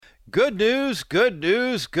Good news, good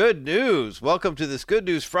news, good news. Welcome to this Good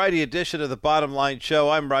News Friday edition of the Bottom Line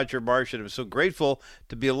Show. I'm Roger Marsh, and I'm so grateful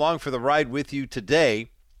to be along for the ride with you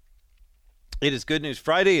today. It is Good News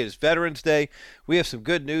Friday. It is Veterans Day. We have some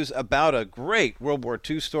good news about a great World War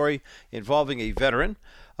II story involving a veteran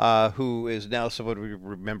who is now someone we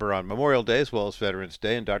remember on Memorial Day as well as Veterans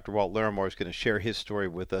Day, and Dr. Walt Larimore is going to share his story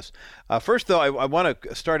with us. First, though, I want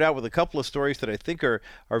to start out with a couple of stories that I think are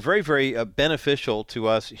very, very beneficial to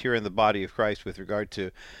us here in the body of Christ with regard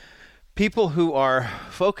to people who are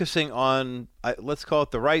focusing on, let's call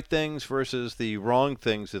it the right things versus the wrong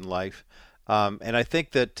things in life. And I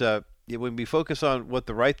think that when we focus on what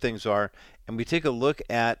the right things are and we take a look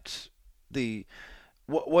at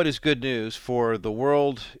what is good news for the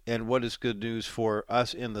world and what is good news for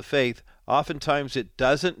us in the faith, oftentimes it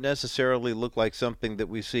doesn't necessarily look like something that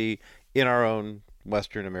we see in our own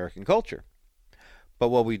Western American culture. But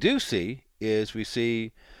what we do see is we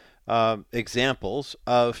see examples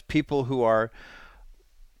of people who are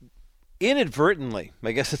inadvertently,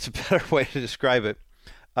 I guess it's a better way to describe it,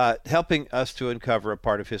 helping us to uncover a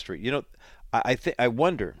part of history. You know, I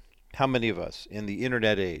wonder how many of us in the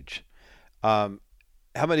internet age,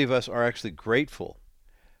 how many of us are actually grateful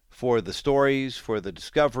for the stories, for the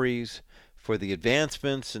discoveries, for the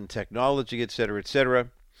advancements in technology, et cetera,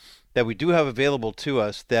 that we do have available to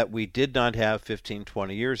us that we did not have 15,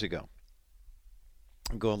 20 years ago.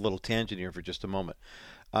 I'm going a little tangent here for just a moment.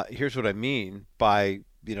 Here's what I mean by,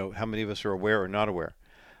 how many of us are aware or not aware.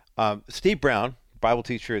 Steve Brown, Bible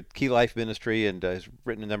teacher at Key Life Ministry, and has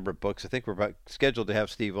written a number of books. I think we're scheduled to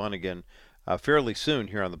have Steve on again fairly soon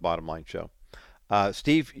here on the Bottom Line Show.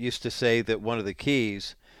 Steve used to say that one of the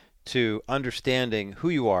keys to understanding who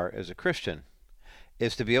you are as a Christian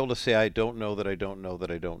is to be able to say, I don't know that I don't know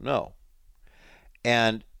that I don't know.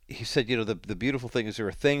 And he said, the beautiful thing is there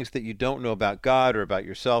are things that you don't know about God or about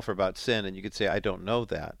yourself or about sin, and you could say, I don't know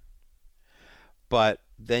that. But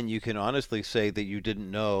then you can honestly say that you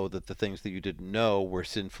didn't know that the things that you didn't know were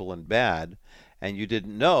sinful and bad, and you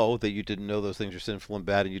didn't know that you didn't know those things are sinful and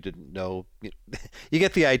bad, and you didn't know. You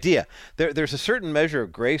get the idea. There's a certain measure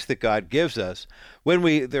of grace that God gives us when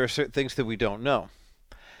there are certain things that we don't know.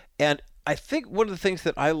 And I think one of the things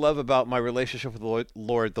that I love about my relationship with the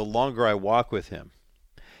Lord, the longer I walk with Him,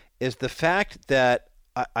 is the fact that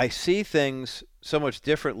I see things so much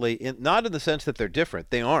differently, not in the sense that they're different.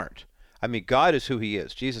 They aren't. I mean, God is who He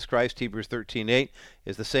is. Jesus Christ, Hebrews 13:8,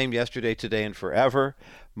 is the same yesterday, today, and forever.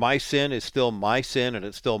 My sin is still my sin, and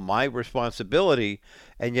it's still my responsibility,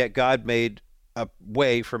 and yet God made a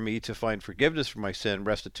way for me to find forgiveness for my sin,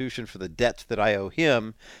 restitution for the debts that I owe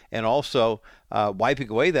Him, and also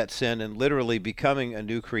wiping away that sin and literally becoming a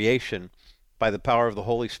new creation by the power of the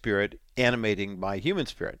Holy Spirit animating my human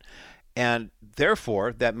spirit. And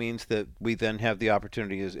therefore, that means that we then have the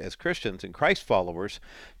opportunity as Christians and Christ followers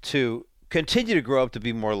to continue to grow up to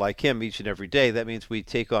be more like Him each and every day. That means we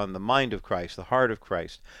take on the mind of Christ, the heart of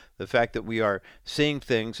Christ, the fact that we are seeing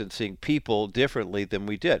things and seeing people differently than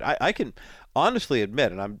we did. I can honestly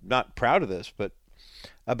admit, and I'm not proud of this, but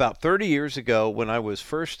about 30 years ago when I was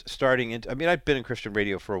first starting I've been in Christian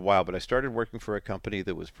radio for a while, but I started working for a company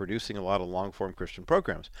that was producing a lot of long-form Christian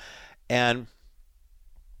programs. And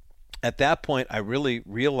at that point, I really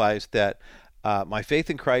realized that my faith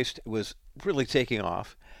in Christ was really taking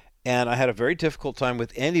off. And I had a very difficult time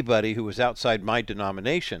with anybody who was outside my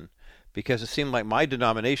denomination because it seemed like my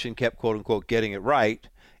denomination kept, quote unquote, getting it right,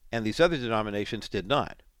 and these other denominations did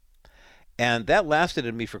not. And that lasted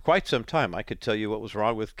in me for quite some time. I could tell you what was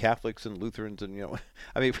wrong with Catholics and Lutherans and,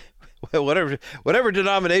 whatever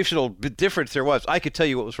denominational difference there was, I could tell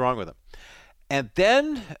you what was wrong with them. And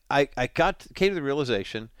then I came to the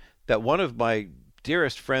realization that one of my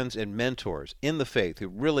dearest friends and mentors in the faith who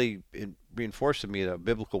really reinforced in me a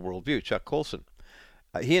biblical worldview, Chuck Colson,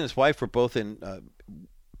 he and his wife were both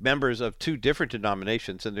members of two different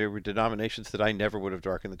denominations, and there were denominations that I never would have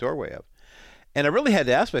darkened the doorway of. And I really had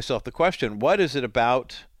to ask myself the question, what is it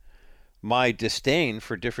about my disdain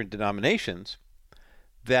for different denominations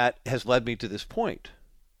that has led me to this point?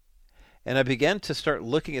 And I began to start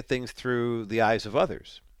looking at things through the eyes of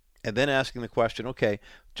others. And then asking the question, okay,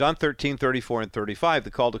 John 13:34 and 35,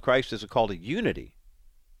 the call to Christ is a call to unity.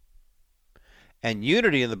 And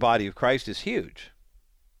unity in the body of Christ is huge.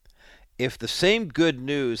 If the same good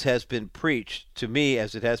news has been preached to me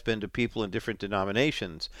as it has been to people in different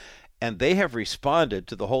denominations, and they have responded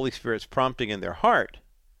to the Holy Spirit's prompting in their heart,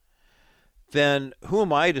 then who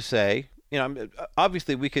am I to say,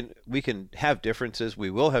 obviously we can have differences. We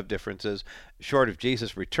will have differences. Short of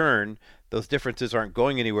Jesus' return, those differences aren't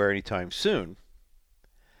going anywhere anytime soon.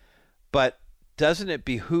 But doesn't it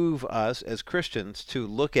behoove us as Christians to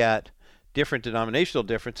look at different denominational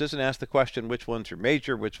differences and ask the question, which ones are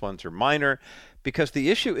major, which ones are minor? Because the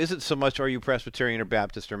issue isn't so much, are you Presbyterian or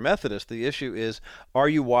Baptist or Methodist? The issue is, are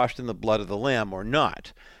you washed in the blood of the Lamb or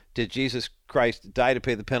not? Did Jesus Christ die to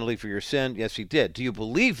pay the penalty for your sin? Yes, he did. Do you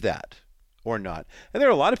believe that or not? And there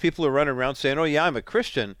are a lot of people who run around saying, oh, yeah, I'm a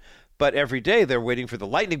Christian, but every day they're waiting for the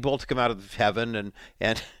lightning bolt to come out of heaven,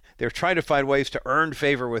 and they're trying to find ways to earn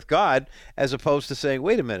favor with God, as opposed to saying,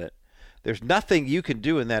 wait a minute, there's nothing you can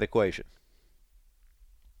do in that equation.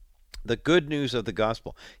 The good news of the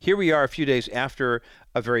gospel. Here we are a few days after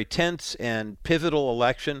a very tense and pivotal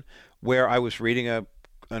election, where I was reading an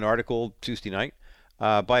article Tuesday night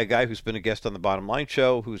by a guy who's been a guest on the Bottom Line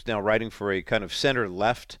show, who's now writing for a kind of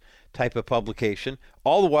center-left type of publication,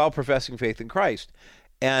 all the while professing faith in Christ,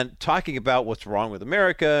 and talking about what's wrong with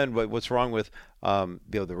America and what's wrong with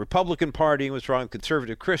the Republican Party, and what's wrong with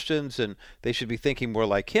conservative Christians, and they should be thinking more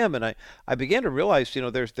like him. And I began to realize,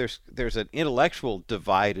 there's an intellectual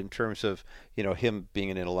divide in terms of, him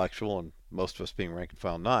being an intellectual and most of us being rank and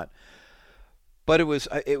file not. But it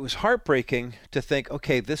was heartbreaking to think,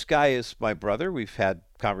 okay, this guy is my brother. We've had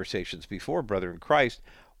conversations before, brother in Christ.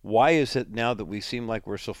 Why is it now that we seem like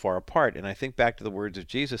we're so far apart? And I think back to the words of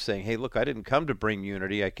Jesus saying, hey, look, I didn't come to bring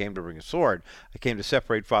unity. I came to bring a sword. I came to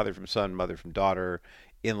separate father from son, mother from daughter,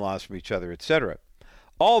 in-laws from each other, etc.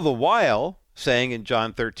 All the while saying in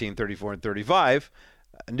John 13:34 and 35,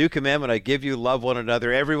 a new commandment I give you, love one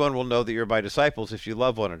another. Everyone will know that you're my disciples if you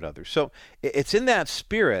love one another. So it's in that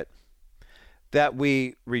spirit that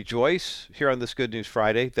we rejoice here on this Good News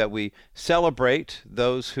Friday, that we celebrate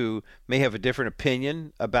those who may have a different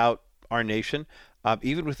opinion about our nation,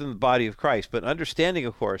 even within the body of Christ. But understanding,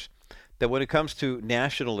 of course, that when it comes to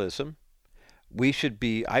nationalism, we should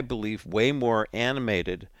be, I believe, way more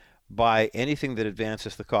animated by anything that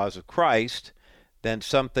advances the cause of Christ than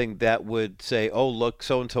something that would say, oh, look,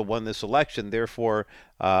 so-and-so won this election, therefore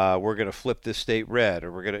we're going to flip this state red,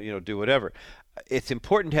 or we're going to do whatever. It's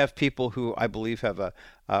important to have people who I believe have a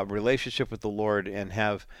relationship with the Lord and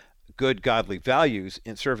have good godly values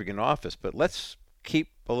in serving in office. But let's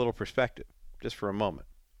keep a little perspective just for a moment.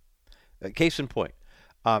 Case in point,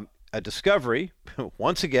 a discovery,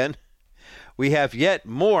 once again, we have yet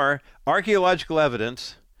more archaeological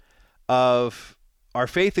evidence of our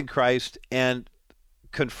faith in Christ and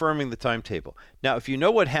confirming the timetable. Now, if you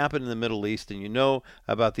know what happened in the Middle East and you know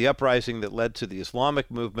about the uprising that led to the Islamic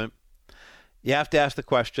movement, you have to ask the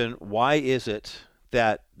question, why is it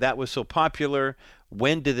that was so popular?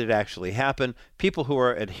 When did it actually happen? People who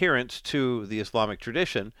are adherents to the Islamic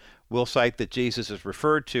tradition will cite that Jesus is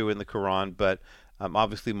referred to in the Quran, but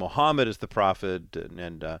obviously Muhammad is the prophet,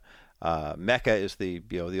 and Mecca is the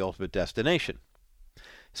ultimate destination.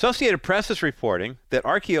 Associated Press is reporting that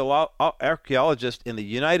archaeologists in the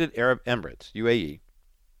United Arab Emirates, UAE,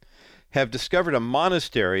 have discovered a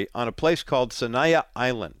monastery on a place called Sanaya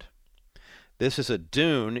Island. This is a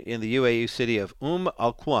dune in the UAE city of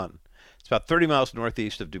Al-Quwan. It's about 30 miles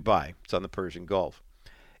northeast of Dubai. It's on the Persian Gulf.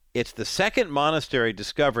 It's the second monastery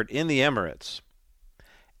discovered in the Emirates,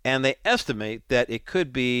 and they estimate that it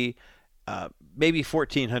could be maybe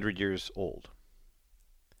 1,400 years old.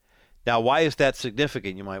 Now, why is that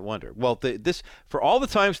significant, you might wonder? Well, for all the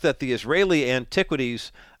times that the Israeli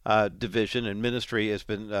Antiquities Division and Ministry has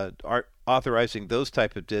been authorizing those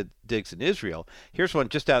type of digs in Israel, here's one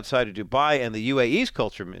just outside of Dubai, and the UAE's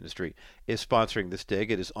Culture Ministry is sponsoring this dig.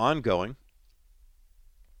 It is ongoing,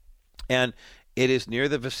 and it is near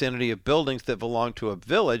the vicinity of buildings that belong to a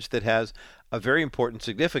village that has a very important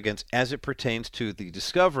significance as it pertains to the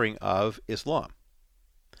discovering of Islam.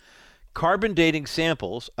 Carbon dating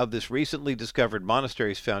samples of this recently discovered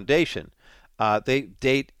monastery's foundation, they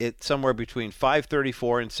date it somewhere between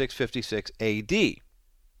 534 and 656 AD.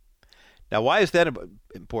 Now, why is that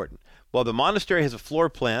important? Well, the monastery has a floor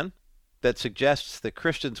plan that suggests that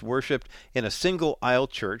Christians worshipped in a single aisle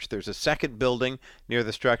church. There's a second building near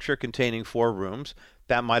the structure containing 4 rooms.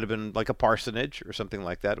 That might have been like a parsonage or something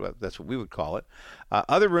like that. That's what we would call it.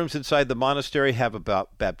 Other rooms inside the monastery have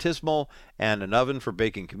about baptismal and an oven for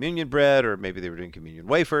baking communion bread, or maybe they were doing communion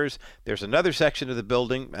wafers. There's another section of the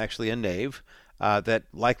building, actually a nave, that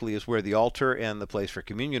likely is where the altar and the place for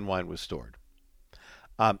communion wine was stored.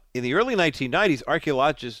 In the early 1990s,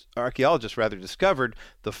 archaeologists discovered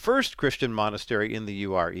the first Christian monastery in the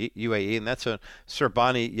UAE, and that's on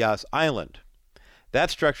Serbani Yas Island. That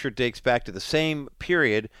structure dates back to the same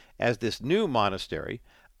period as this new monastery,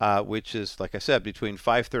 which is, like I said, between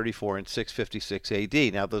 534 and 656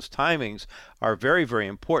 AD. Now, those timings are very, very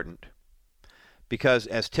important because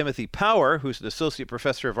as Timothy Power, who's an associate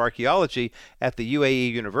professor of archaeology at the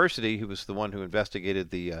UAE University, who was the one who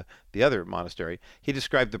investigated the other monastery, he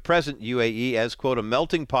described the present UAE as, quote, a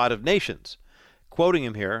melting pot of nations. Quoting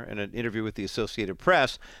him here in an interview with the Associated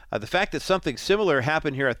Press, the fact that something similar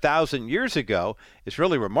happened here 1,000 years ago is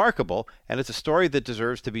really remarkable, and it's a story that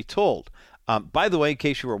deserves to be told. By the way, in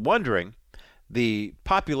case you were wondering, the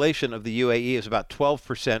population of the UAE is about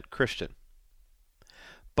 12% Christian.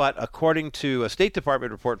 But according to a State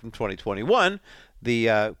Department report from 2021,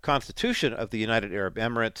 the Constitution of the United Arab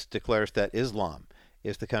Emirates declares that Islam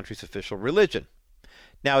is the country's official religion.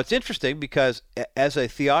 Now, it's interesting because as a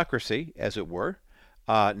theocracy, as it were,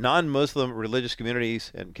 non-Muslim religious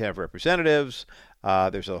communities can have representatives.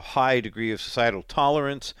 There's a high degree of societal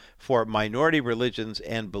tolerance for minority religions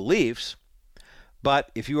and beliefs.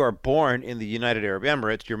 But if you are born in the United Arab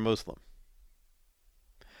Emirates, you're Muslim.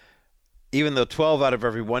 Even though 12 out of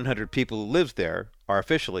every 100 people who live there are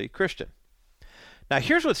officially Christian. Now,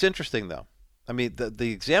 here's what's interesting, though. I mean,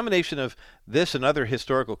 the examination of this and other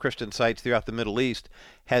historical Christian sites throughout the Middle East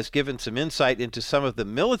has given some insight into some of the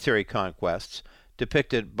military conquests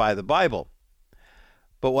depicted by the Bible.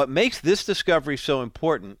 But what makes this discovery so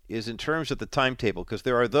important is in terms of the timetable, because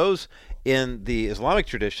there are those in the Islamic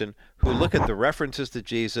tradition who look at the references to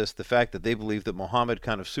Jesus, the fact that they believe that Muhammad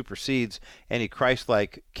kind of supersedes any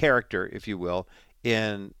Christ-like character, if you will,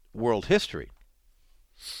 in world history.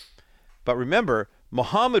 But remember,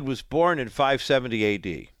 Muhammad was born in 570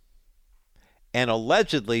 A.D. and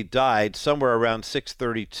allegedly died somewhere around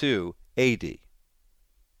 632 A.D.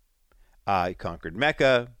 He conquered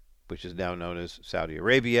Mecca, which is now known as Saudi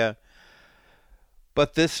Arabia.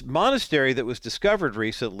 But this monastery that was discovered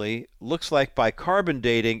recently looks like by carbon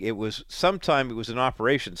dating it was in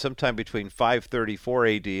operation sometime between 534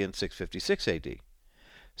 AD and 656 AD.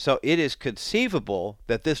 So it is conceivable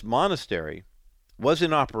that this monastery was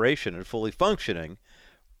in operation and fully functioning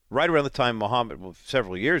right around the time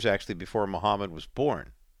several years actually before Muhammad was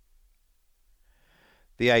born.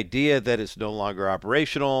 The idea that it's no longer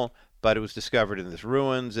operational, but it was discovered in this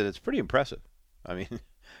ruins, and it's pretty impressive. I mean,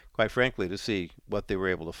 quite frankly, to see what they were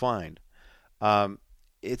able to find.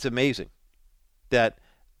 It's amazing that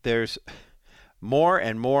there's more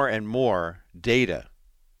and more and more data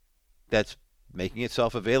that's making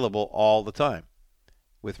itself available all the time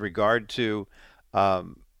with regard to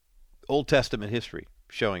Old Testament history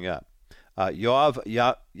showing up. Yoav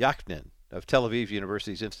Yaknin of Tel Aviv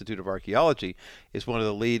University's Institute of Archaeology is one of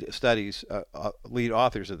the lead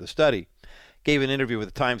authors of the study, gave an interview with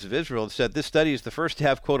the Times of Israel and said this study is the first to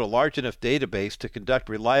have, quote, a large enough database to conduct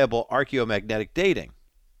reliable archaeomagnetic dating.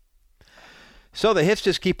 So the hits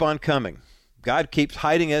just keep on coming. God keeps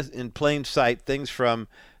hiding in plain sight things from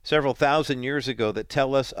several thousand years ago that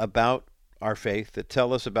tell us about our faith, that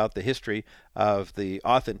tell us about the history of the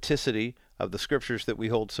authenticity of the scriptures that we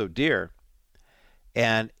hold so dear.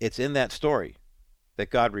 And it's in that story that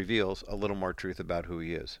God reveals a little more truth about who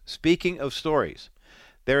he is. Speaking of stories,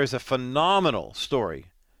 there is a phenomenal story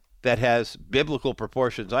that has biblical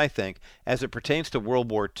proportions, I think, as it pertains to World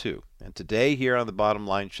War II. And today, here on the Bottom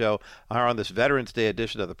Line Show, on this Veterans Day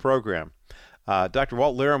edition of the program, Dr.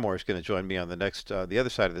 Walt Larimore is going to join me on the other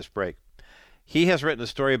side of this break. He has written a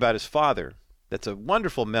story about his father that's a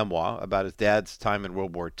wonderful memoir about his dad's time in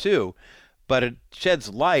World War II, but it sheds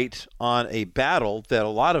light on a battle that a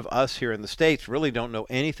lot of us here in the States really don't know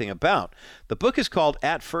anything about. The book is called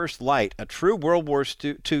At First Light, a true World War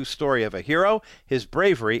II story of a hero, his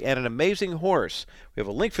bravery, and an amazing horse. We have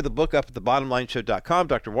a link for the book up at thebottomlineshow.com.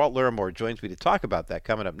 Dr. Walt Larimore joins me to talk about that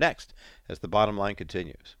coming up next as The Bottom Line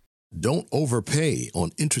continues. Don't overpay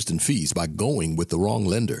on interest and fees by going with the wrong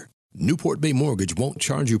lender. Newport Bay Mortgage won't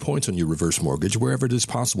charge you points on your reverse mortgage wherever it is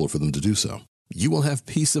possible for them to do so. You will have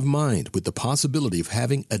peace of mind with the possibility of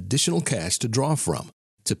having additional cash to draw from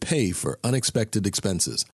to pay for unexpected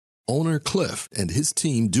expenses. Owner Cliff and his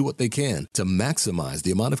team do what they can to maximize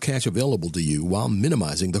the amount of cash available to you while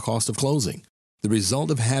minimizing the cost of closing. The result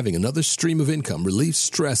of having another stream of income relieves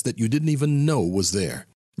stress that you didn't even know was there.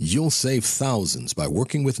 You'll save thousands by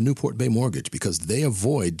working with Newport Bay Mortgage because they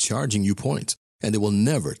avoid charging you points, and they will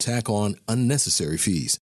never tack on unnecessary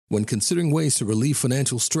fees. When considering ways to relieve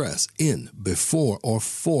financial stress in, before, or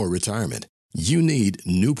for retirement, you need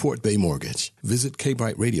Newport Bay Mortgage. Visit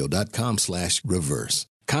kbrightradio.com/reverse.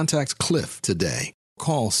 Contact Cliff today.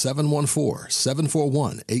 Call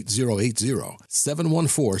 714-741-8080,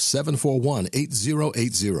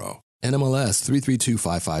 714-741-8080. NMLS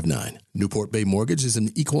 332559. Newport Bay Mortgage is an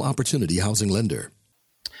equal opportunity housing lender.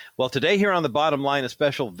 Well, today here on The Bottom Line, a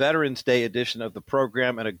special Veterans Day edition of the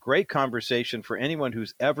program and a great conversation for anyone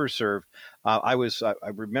who's ever served. I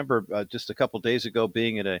remember just a couple days ago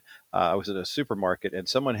being I was at a supermarket and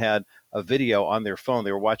someone had a video on their phone.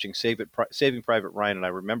 They were watching Saving Private Ryan. And I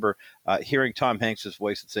remember hearing Tom Hanks's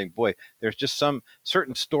voice and saying, boy, there's just some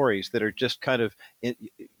certain stories that are just kind of,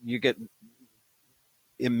 you get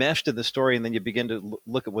enmeshed in the story and then you begin to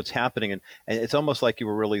look at what's happening. And it's almost like you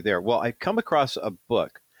were really there. Well, I come across a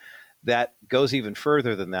book that goes even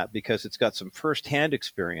further than that because it's got some firsthand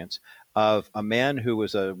experience of a man who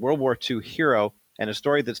was a World War II hero and a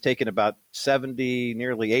story that's taken about 70,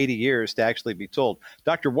 nearly 80 years to actually be told.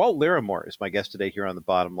 Dr. Walt Larimore is my guest today here on The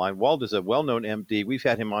Bottom Line. Walt is a well-known MD. We've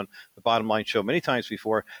had him on The Bottom Line show many times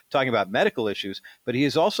before talking about medical issues, but he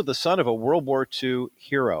is also the son of a World War II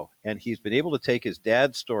hero, and he's been able to take his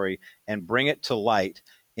dad's story and bring it to light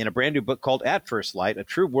in a brand new book called At First Light, a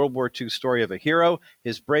true World War II story of a hero,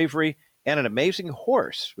 his bravery, and an amazing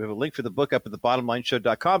horse. We have a link for the book up at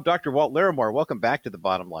thebottomlineshow.com. Dr. Walt Larimore, welcome back to The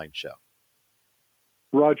Bottom Line Show.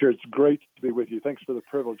 Roger, it's great to be with you. Thanks for the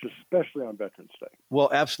privilege, especially on Veterans Day. Well,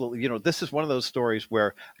 absolutely. This is one of those stories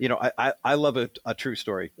where, I love a true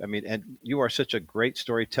story. I mean, and you are such a great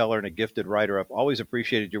storyteller and a gifted writer. I've always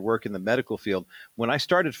appreciated your work in the medical field. When I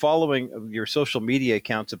started following your social media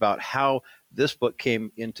accounts about how this book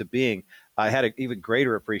came into being, I had an even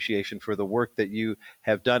greater appreciation for the work that you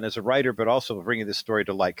have done as a writer, but also bringing this story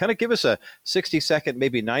to light. Kind of give us a 60-second,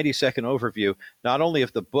 maybe 90-second overview, not only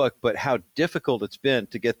of the book, but how difficult it's been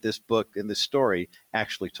to get this book and this story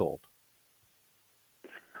actually told.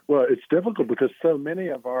 Well, it's difficult because so many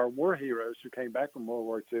of our war heroes who came back from World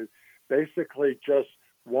War II basically just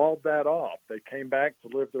walled that off. They came back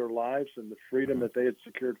to live their lives and the freedom that they had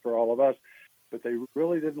secured for all of us, but they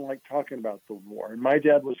really didn't like talking about the war. And my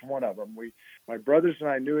dad was one of them. My brothers and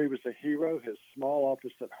I knew he was a hero. His small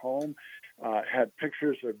office at home had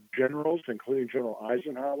pictures of generals, including General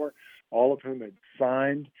Eisenhower, all of whom had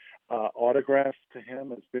signed autographs to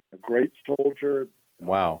him as being a great soldier.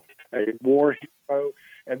 Wow. A war hero.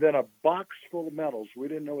 And then a box full of medals. We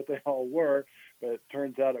didn't know what they all were, but it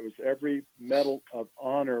turns out it was every medal of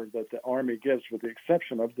honor that the Army gives, with the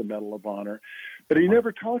exception of the Medal of Honor. But he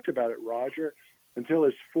never talked about it, Roger, until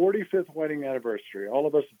his 45th wedding anniversary. All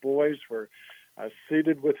of us boys were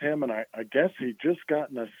seated with him, and I guess he just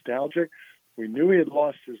got nostalgic. We knew he had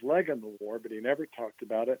lost his leg in the war, but he never talked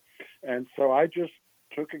about it. And so I just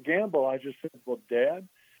took a gamble. I just said, well, Dad,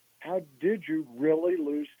 how did you really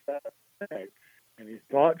lose that leg? And he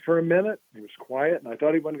thought for a minute. He was quiet, and I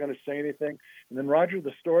thought he wasn't going to say anything. And then, Roger,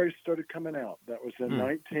 the stories started coming out. That was in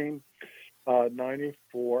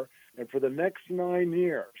 1994. And for the next 9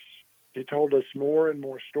 years, he told us more and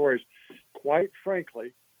more stories. Quite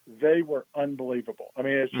frankly, they were unbelievable. I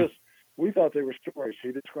mean, it's just, we thought they were stories.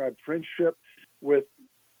 He described friendship with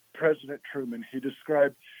President Truman. He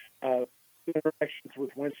described interactions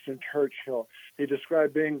with Winston Churchill. He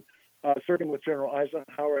described being serving with General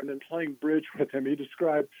Eisenhower and then playing bridge with him. He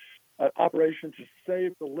described an operation to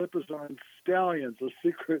save the Lipizan stallions, a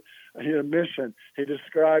secret mission. He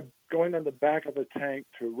described going on the back of a tank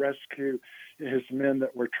to rescue his men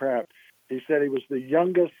that were trapped. He said he was the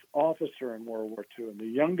youngest officer in World War II and the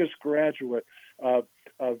youngest graduate of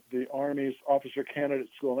the Army's officer candidate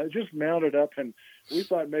school. And it just mounted up, and we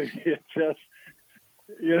thought maybe it just,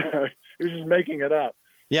 he was just making it up.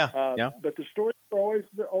 Yeah. But the stories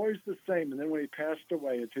were always the same. And then when he passed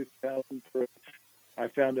away in 2003, I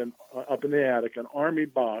found up in the attic an Army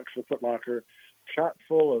box, a footlocker, chock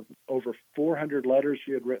full of over 400 letters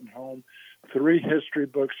he had written home, 3 history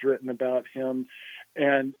books written about him.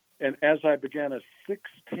 And as I began a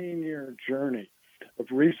 16-year journey of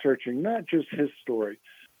researching not just his story,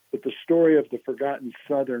 but the story of the forgotten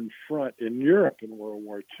Southern Front in Europe in World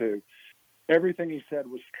War II, everything he said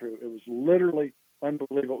was true. It was literally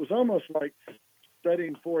unbelievable. It was almost like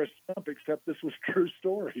studying Forrest Gump, except this was true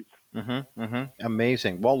stories.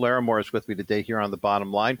 Amazing. Walt Larimore is with me today here on The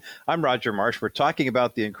Bottom Line. I'm Roger Marsh. We're talking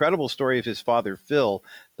about the incredible story of his father, Phil.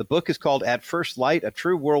 The book is called At First Light, a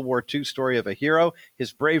true World War II story of a hero,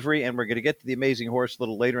 his bravery, and we're going to get to the amazing horse a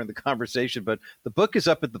little later in the conversation, but the book is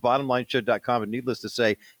up at thebottomlineshow.com, and needless to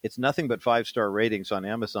say, it's nothing but 5-star ratings on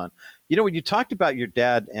Amazon. When you talked about your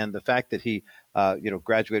dad and the fact that he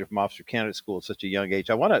graduated from officer candidate school at such a young age,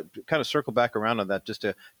 I want to kind of circle back around on that just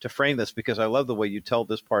to frame this, because I love the way you tell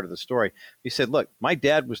this part of the story. He said, look, my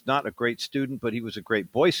dad was not a great student, but he was a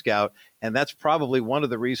great Boy Scout, and that's probably one of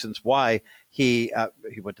the reasons why he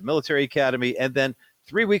went to military academy, and then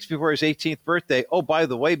 3 weeks before his 18th birthday, oh, by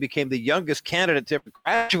the way, became the youngest candidate to ever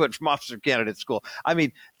graduate from officer candidate school. I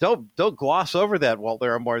mean, don't gloss over that, Walt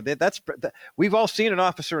Larimore. We've all seen an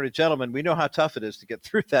officer and a gentleman. We know how tough it is to get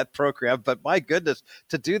through that program. But my goodness,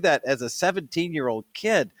 to do that as a 17-year-old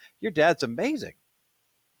kid, your dad's amazing.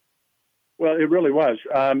 Well, it really was.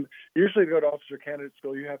 Usually to go to officer candidate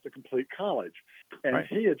school, you have to complete college. And Right.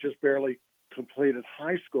 he had just barely completed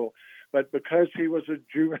high school. But because he was a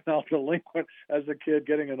juvenile delinquent as a kid,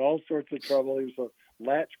 getting in all sorts of trouble, he was a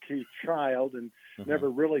latchkey child and never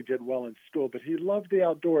really did well in school. But he loved the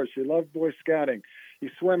outdoors. He loved Boy Scouting. He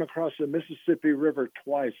swam across the Mississippi River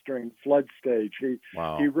twice during flood stage. He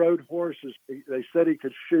rode horses. They said he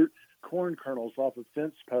could shoot corn kernels off of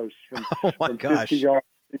fence posts from 50 yards.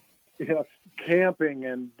 Camping,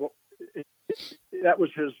 and that was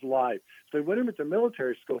his life. So when he went to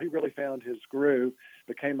military school, he really found his groove,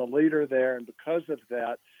 became a leader there, and because of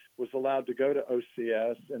that, was allowed to go to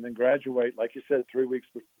OCS and then graduate, like you said, 3 weeks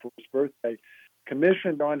before his birthday,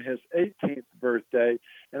 commissioned on his 18th birthday,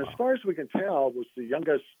 and as far as we can tell, was the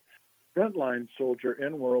youngest frontline soldier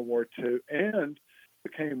in World War II, and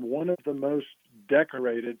became one of the most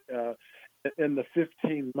decorated in the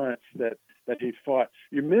 15 months that he fought.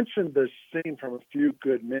 You mentioned this scene from A Few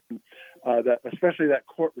Good Men, that especially that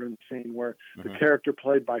courtroom scene where the character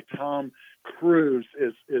played by Tom Cruise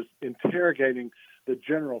is interrogating the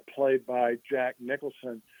general played by Jack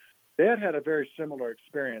Nicholson. Dad had a very similar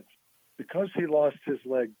experience. Because he lost his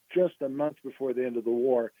leg just a month before the end of the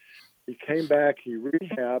war, he came back, he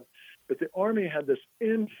rehabbed, but the Army had this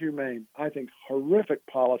inhumane, I think, horrific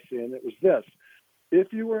policy, and it was this.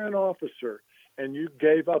 If you were an officer and you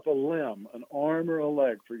gave up a limb, an arm or a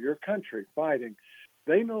leg for your country fighting,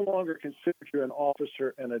 they no longer considered you an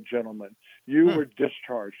officer and a gentleman. You were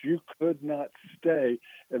discharged. You could not stay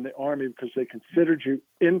in the Army because they considered you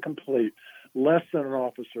incomplete, less than an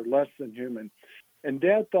officer, less than human. And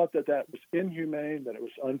Dad thought that was inhumane, that it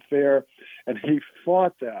was unfair, and he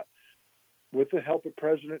fought that with the help of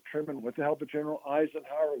President Truman, with the help of General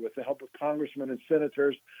Eisenhower, with the help of congressmen and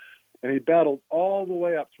senators. And he battled all the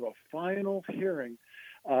way up to a final hearing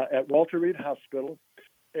at Walter Reed Hospital.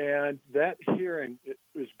 And that hearing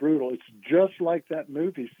is brutal. It's just like that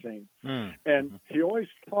movie scene. And he always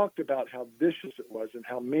talked about how vicious it was and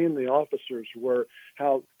how mean the officers were,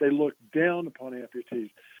 how they looked down upon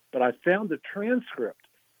amputees. But I found the transcript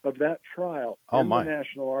of that trial in the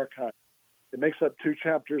National Archive. It makes up 2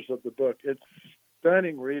 chapters of the book. It's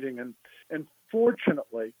stunning reading. And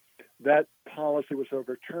fortunately, that policy was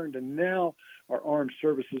overturned, and now our armed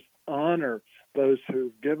services honor those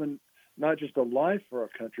who've given not just a life for our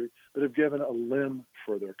country, but have given a limb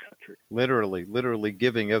for their country. Literally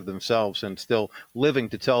giving of themselves and still living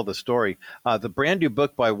to tell the story. The brand new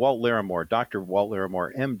book by Walt Larimore, Dr. Walt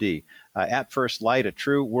Larimore, MD, At First Light, a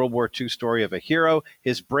true World War II story of a hero,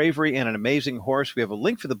 his bravery, and an amazing horse. We have a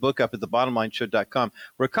link for the book up at thebottomlineshow.com.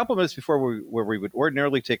 We're a couple minutes before where we would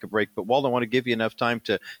ordinarily take a break, but Walt, I want to give you enough time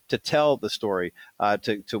to tell the story,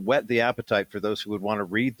 to whet the appetite for those who would want to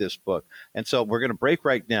read this book. And so we're going to break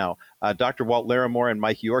right now. Dr. Walt Larimore and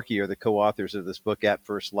Mike Yorkie are the co-authors of this book, At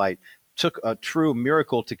First Light. Took a true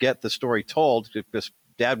miracle to get the story told because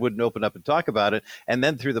Dad wouldn't open up and talk about it. And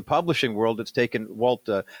then through the publishing world, it's taken Walt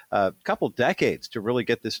a couple decades to really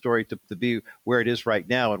get this story to be where it is right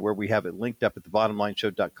now and where we have it linked up at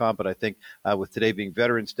thebottomlineshow.com. But I think with today being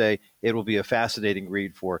Veterans Day, it will be a fascinating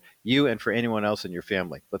read for you and for anyone else in your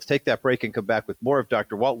family. Let's take that break and come back with more of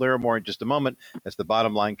Dr. Walt Larimore in just a moment as The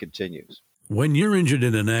Bottom Line continues. When you're injured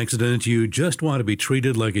in an accident, you just want to be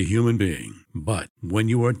treated like a human being. But when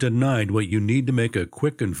you are denied what you need to make a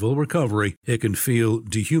quick and full recovery, it can feel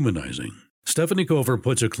dehumanizing. Stefanie Cover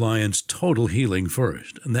puts her clients' total healing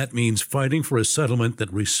first, and that means fighting for a settlement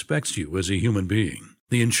that respects you as a human being.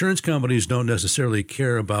 The insurance companies don't necessarily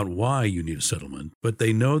care about why you need a settlement, but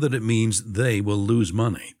they know that it means they will lose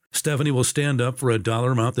money. Stefanie will stand up for a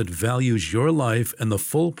dollar amount that values your life and the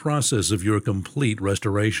full process of your complete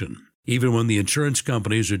restoration. Even when the insurance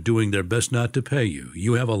companies are doing their best not to pay you,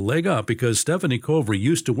 you have a leg up because Stefanie Cover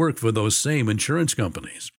used to work for those same insurance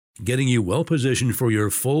companies. Getting you well positioned for your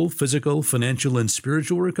full physical, financial, and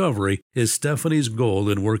spiritual recovery is Stefanie's goal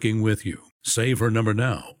in working with you. Save her number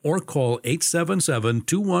now or call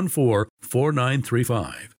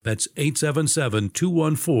 877-214-4935. That's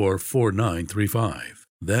 877-214-4935.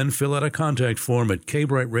 Then fill out a contact form at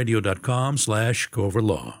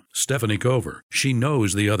kbrightradio.com/CoverLaw. Stefanie Cover. She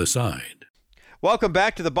knows the other side. Welcome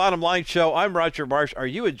back to the Bottom Line Show. I'm Roger Marsh. Are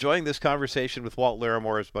you enjoying this conversation with Walt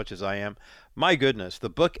Larimore as much as I am? My goodness, the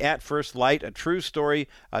book At First Light, a true story,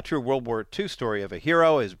 a true World War II story of a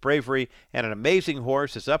hero, his bravery, and an amazing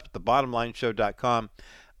horse is up at thebottomlineshow.com.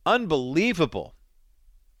 Unbelievable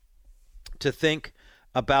to think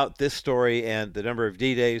about this story and the number of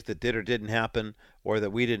D-Days that did or didn't happen or that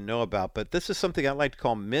we didn't know about. But this is something I like to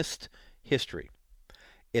call missed history.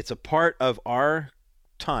 It's a part of our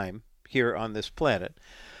time here on this planet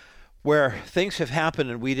where things have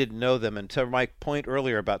happened and we didn't know them. And to my point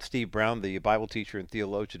earlier about Steve Brown, the Bible teacher and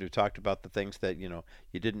theologian who talked about the things that, you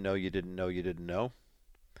didn't know.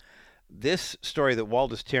 This story that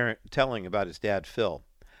Walt is telling about his dad, Phil,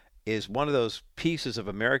 is one of those pieces of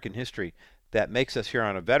American history that makes us here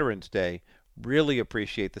on a Veterans Day really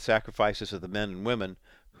appreciate the sacrifices of the men and women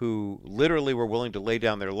who literally were willing to lay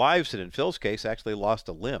down their lives and in Phil's case actually lost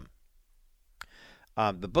a limb.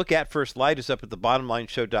 The book At First Light is up at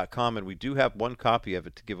thebottomlineshow.com, and we do have one copy of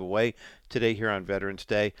it to give away today here on Veterans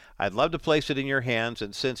Day. I'd love to place it in your hands,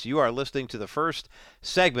 and since you are listening to the first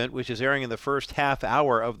segment, which is airing in the first half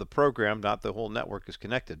hour of the program, not the whole network is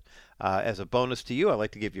connected, as a bonus to you, I'd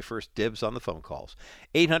like to give you first dibs on the phone calls.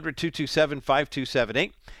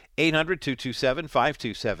 800-227-5278.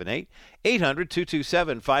 800-227-5278.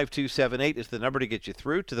 800-227-5278 is the number to get you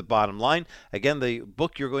through to the bottom line. Again, the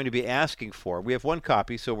book you're going to be asking for, we have one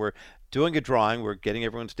copy, so we're doing a drawing. We're getting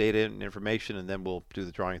everyone's data and information, and then we'll do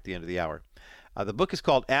the drawing at the end of the hour. The book is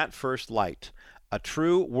called At First Light, a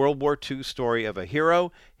true World War II story of a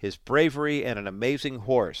hero, his bravery, and an amazing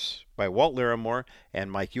horse, by Walt Larimore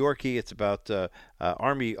and Mike Yorkey. It's about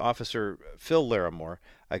Army officer Phil Larimore,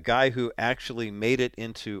 a guy who actually made it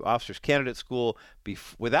into officers candidate school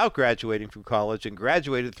without graduating from college and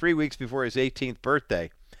graduated 3 weeks before his 18th birthday,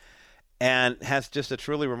 and has just a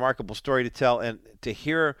truly remarkable story to tell. And to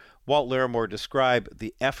hear Walt Larimore describe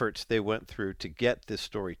the efforts they went through to get this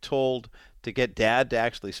story told, to get Dad to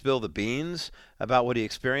actually spill the beans about what he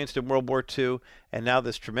experienced in World War II, and now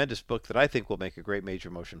this tremendous book that I think will make a great major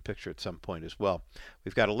motion picture at some point as well.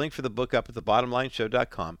 We've got a link for the book up at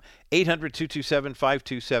thebottomlineshow.com.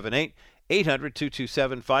 800-227-5278.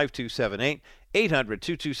 800-227-5278.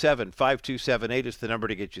 800-227-5278 is the number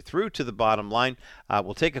to get you through to the bottom line.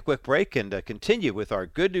 We'll take a quick break and continue with our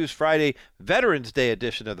Good News Friday Veterans Day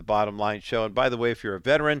edition of the Bottom Line Show. And by the way, if you're a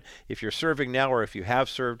veteran, if you're serving now or if you have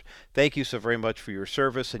served, thank you so very much for your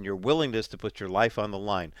service and your willingness to put your life on the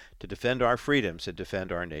line to defend our freedoms and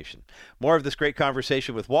defend our nation. More of this great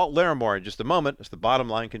conversation with Walt Larimore in just a moment as the Bottom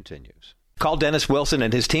Line continues. Call Dennis Wilson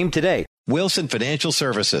and his team today. Wilson Financial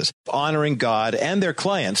Services, honoring God and their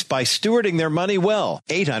clients by stewarding their money well.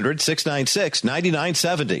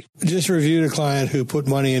 800-696-9970. Just reviewed a client who put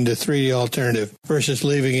money into 3D Alternative versus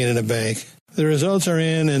leaving it in a bank. The results are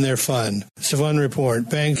in and they're fun. It's a fun report.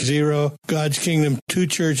 Bank Zero, God's Kingdom, 2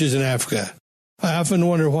 churches in Africa. I often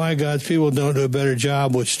wonder why God's people don't do a better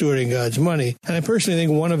job with stewarding God's money, and I personally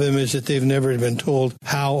think one of them is that they've never been told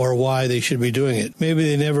how or why they should be doing it. Maybe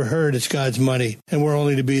they never heard it's God's money, and we're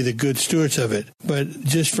only to be the good stewards of it. But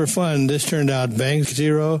just for fun, this turned out Bank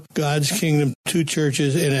Zero, God's Kingdom, 2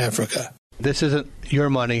 churches in Africa. This isn't your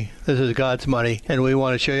money. This is God's money, and we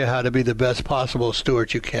want to show you how to be the best possible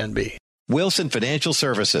steward you can be. Wilson Financial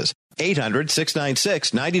Services,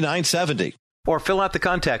 800-696-9970. Or fill out the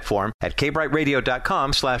contact form at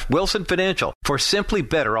kbrightradio.com/Wilson Financial for simply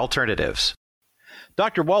better alternatives.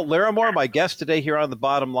 Dr. Walt Larimore, my guest today here on The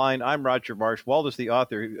Bottom Line. I'm Roger Marsh. Walt is the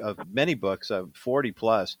author of many books, 40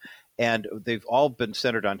 plus, and they've all been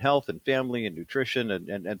centered on health and family and nutrition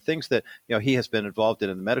and things that he has been involved in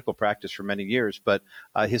the medical practice for many years. But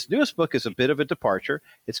his newest book is a bit of a departure.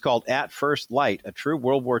 It's called At First Light, a true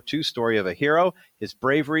World War II story of a hero, his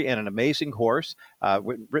bravery, and an amazing horse,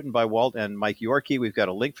 written by Walt and Mike Yorkey. We've got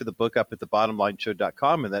a link for the book up at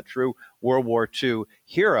thebottomlineshow.com, and that true World War II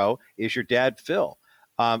hero is your dad, Phil.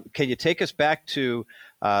 Can you take us back to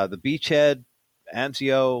the beachhead,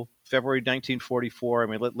 Anzio, February 1944. I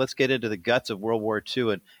mean, let's get into the guts of World War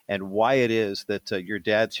II and why it is that your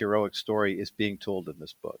dad's heroic story is being told in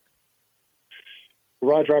this book.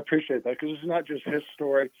 Roger, I appreciate that, because it's not just his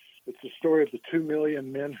story. It's the story of the 2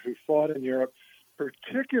 million men who fought in Europe,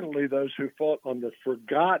 particularly those who fought on the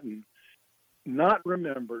forgotten, not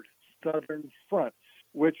remembered Southern Front,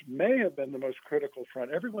 which may have been the most critical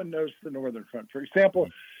front. Everyone knows the Northern Front. For example,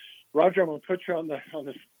 Roger, I'm going to put you on this.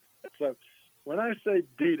 So when I say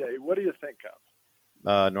D-Day, what do you think of?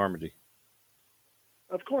 Normandy.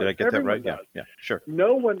 Of course. Did I get that right? Does. Yeah, sure.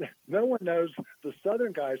 No one knows the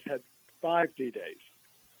Southern guys had 5 D-Days.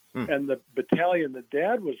 And the battalion that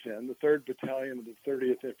Dad was in, the 3rd Battalion of the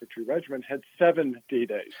 30th Infantry Regiment, had 7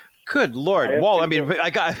 D-Days. Good Lord. Walt, I mean,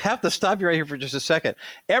 I have to stop you right here for just a second.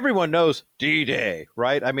 Everyone knows D-Day,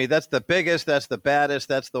 right? I mean, that's the biggest, that's the baddest,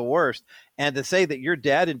 that's the worst. And to say that your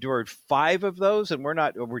dad endured 5 of those, and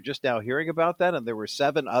we're just now hearing about that, and there were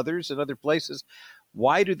 7 others in other places.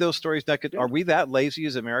 Why do those stories not get, are we that lazy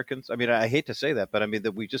as Americans? I mean, I hate to say that, but I mean,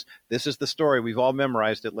 that this is the story. We've all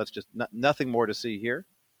memorized it. Let's just, nothing more to see here.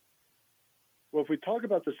 Well, if we talk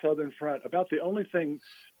about the Southern Front, about the only thing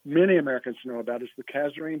many Americans know about is the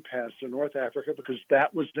Kasserine Pass in North Africa, because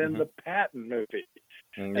that was in the Patton movie.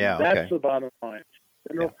 And that's the bottom line.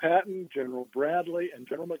 General Patton, General Bradley, and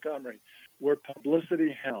General Montgomery were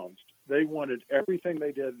publicity hounds. They wanted everything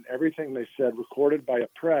they did and everything they said recorded by a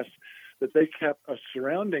press that they kept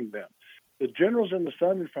surrounding them. The generals in the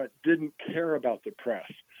Southern Front didn't care about the press.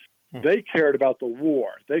 They cared about the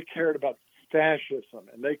war. They cared about fascism,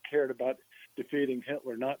 and they cared about defeating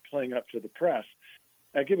Hitler, not playing up to the press.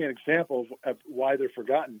 I'll give you an example of why they're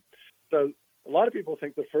forgotten. So a lot of people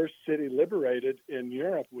think the first city liberated in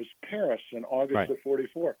Europe was Paris in August of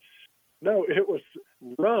 44. No, it was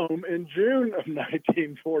Rome in June of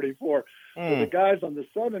 1944. So the guys on the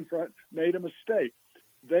Southern Front made a mistake.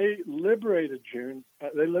 They liberated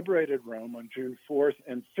Rome on June 4th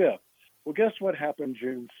and 5th. Well, guess what happened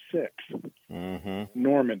June 6th?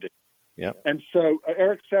 Normandy. Yep. And so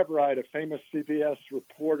Eric Severide, a famous CBS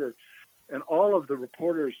reporter, and all of the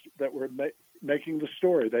reporters that were making the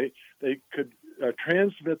story, they could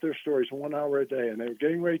transmit their stories 1 hour a day, and they were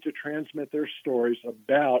getting ready to transmit their stories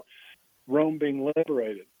about Rome being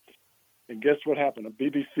liberated. And guess what happened? A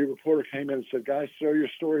BBC reporter came in and said, guys, throw your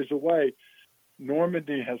stories away.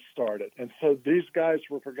 Normandy has started. And so these guys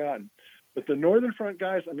were forgotten. But the Northern Front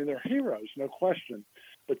guys, I mean, they're heroes, no question.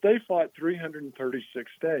 But they fought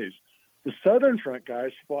 336 days. The Southern Front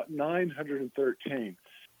guys fought 913.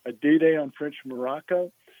 A D-Day on French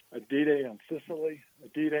Morocco, a D-Day on Sicily, a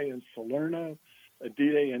D-Day in Salerno, a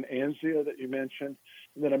D-Day in Anzio that you mentioned,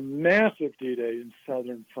 and then a massive D-Day in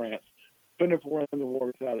southern France. Couldn't have won the war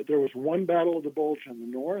without it. There was one Battle of the Bulge in the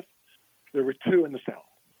north. There were 2 in the south,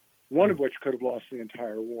 one of which could have lost the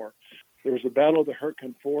entire war. There was a Battle of the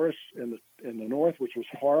Hurtgen Forest in the north, which was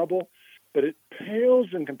horrible, but it pales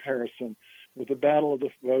in comparison with the Battle of the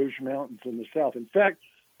Vosges Mountains in the south. In fact,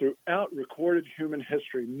 throughout recorded human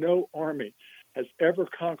history, no army has ever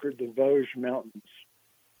conquered the Vosges Mountains,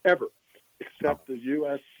 ever, except the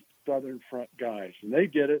U.S. Southern Front guys. And they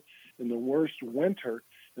did it in the worst winter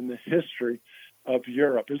in the history of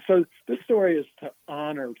Europe. And so this story is to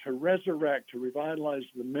honor, to resurrect, to revitalize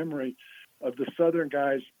the memory of the Southern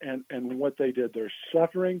guys and what they did, their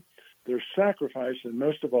suffering, their sacrifice, and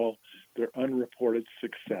most of all, their unreported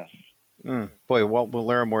success. Boy, Walt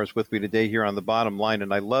Larimore is with me today here on The Bottom Line,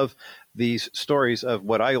 and I love these stories of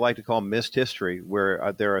what I like to call missed history,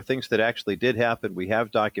 where there are things that actually did happen. We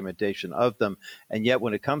have documentation of them, and yet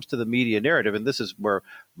when it comes to the media narrative, and this is where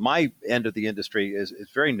my end of the industry is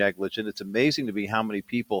very negligent. It's amazing to me how many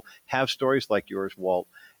people have stories like yours, Walt.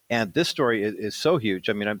 And this story is so huge.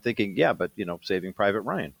 I mean, I'm thinking, yeah, but, Saving Private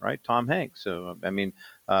Ryan, right? Tom Hanks. So,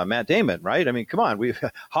 Matt Damon, right? I mean, come on.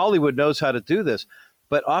 Hollywood knows how to do this.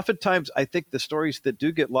 But oftentimes, I think the stories that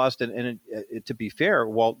do get lost, and to be fair,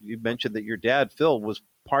 Walt, you mentioned that your dad, Phil, was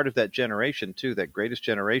part of that generation, too, that greatest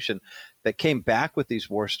generation that came back with these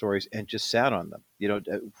war stories and just sat on them,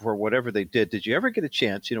 for whatever they did. Did you ever get a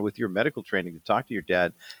chance, with your medical training, to talk to your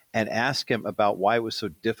dad and ask him about why it was so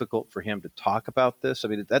difficult for him to talk about this? I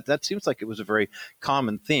mean, that seems like it was a very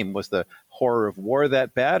common theme. Was the horror of war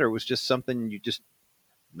that bad, or was just something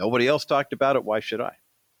nobody else talked about it? Why should I?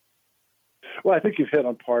 Well, I think you've hit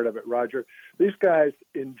on part of it, Roger. These guys,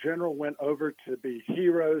 in general, went over to be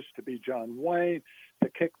heroes, to be John Wayne, to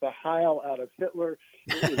kick the Heil out of Hitler.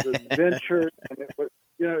 It was adventure, and it was,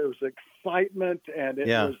 it was excitement, and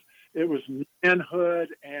it was manhood,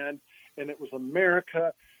 and it was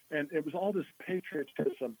America, and it was all this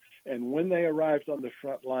patriotism. And when they arrived on the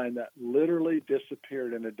front line, that literally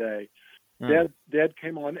disappeared in a day. Dad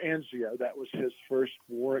came on Anzio. That was his first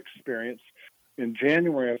war experience. In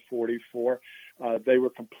January of 44, they were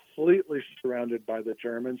completely surrounded by the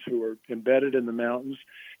Germans, who were embedded in the mountains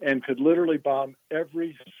and could literally bomb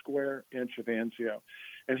every square inch of Anzio.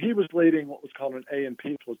 And he was leading what was called an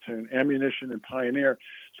A&P platoon, ammunition and pioneer.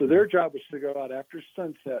 So their job was to go out after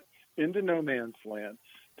sunset into no man's land,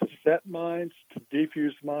 to set mines, to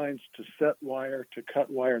defuse mines, to set wire, to cut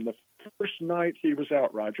wire. And the first night he was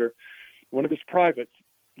out, Roger, one of his privates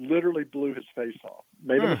literally blew his face off,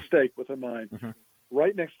 made a mistake with a mine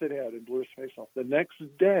right next to Dad and blew his face off. The next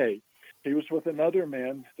day, He was with another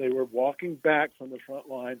man. They were walking back from the front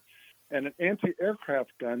line, and an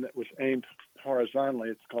anti-aircraft gun that was aimed horizontally,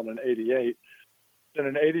 it's called an 88, and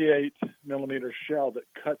an 88 millimeter shell that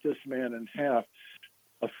cut this man in half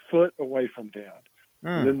a foot away from Dad.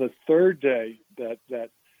 And then the third day that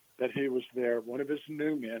he was there, one of his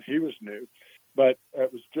new men, he was new, but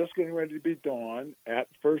it was just getting ready to be dawn at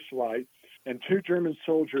first light, and two German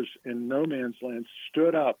soldiers in no man's land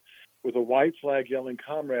stood up with a white flag yelling,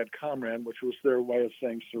 "Comrade, comrade," which was their way of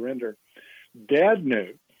saying surrender. Dad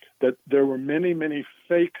knew that there were many, many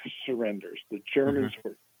fake surrenders. The Germans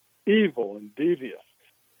were evil and devious.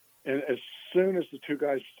 And as soon as the two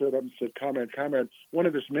guys stood up and said, "Comrade, comrade," one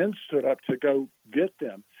of his men stood up to go get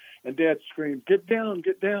them. And Dad screamed, "Get down,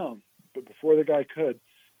 get down." But before the guy could,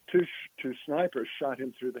 two snipers shot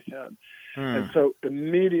him through the head. And so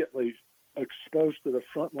immediately exposed to the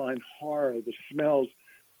frontline horror, the smells,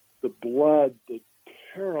 the blood, the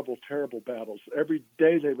terrible, terrible battles. Every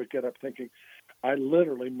day they would get up thinking, "I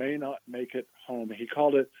literally may not make it home." He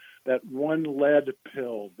called it that one lead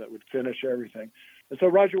pill that would finish everything. And so,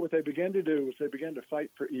 Roger, what they began to do was they began to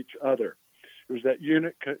fight for each other. It was that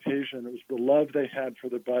unit cohesion. It was the love they had for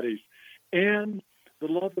their buddies and the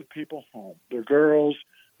love of people home, their girls,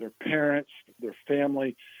 their parents, their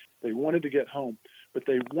family. They wanted to get home, but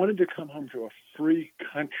they wanted to come home to a free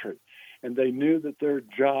country. And they knew that their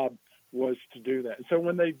job was to do that. And so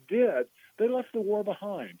when they did, they left the war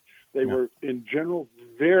behind. They were, in general,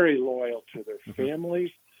 very loyal to their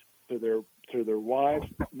families, to their wives.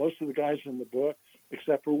 Most of the guys in the book,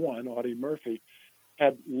 except for one, Audie Murphy,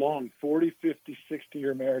 had long 40, 50,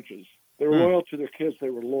 60-year marriages. They were loyal to their kids.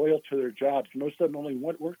 They were loyal to their jobs. Most of them only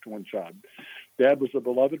worked one job. Dad was a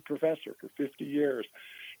beloved professor for 50 years,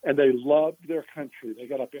 and they loved their country. They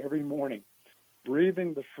got up every morning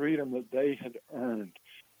breathing the freedom that they had earned.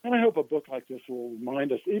 And I hope a book like this will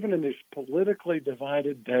remind us, even in these politically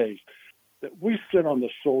divided days, that we sit on the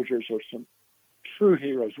soldiers or some true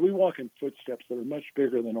heroes. We walk in footsteps that are much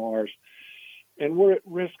bigger than ours. And we're at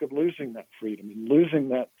risk of losing that freedom and losing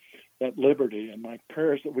that liberty. And my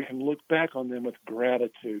prayer is that we can look back on them with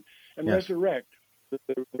gratitude and resurrect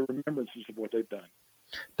the remembrances of what they've done.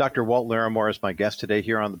 Dr. Walt Larimore is my guest today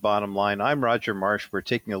here on The Bottom Line. I'm Roger Marsh. We're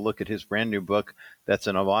taking a look at his brand new book that's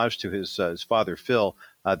an homage to his father, Phil.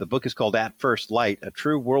 The book is called At First Light, a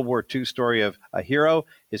true World War II story of a hero,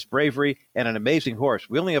 his bravery, and an amazing horse.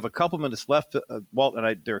 We only have a couple minutes left, Walt,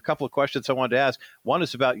 and there are a couple of questions I wanted to ask. One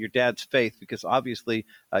is about your dad's faith, because obviously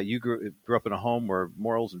you grew up in a home where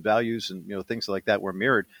morals and values and things like that were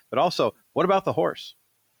mirrored. But also, what about the horse?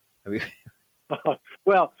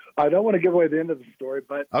 Well, I don't want to give away the end of the story,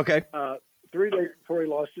 but okay. 3 days before he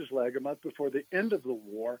lost his leg, a month before the end of the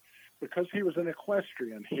war, because he was an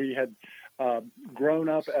equestrian, he had grown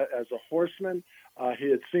up as a horseman. He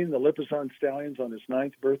had seen the Lipizzan stallions on his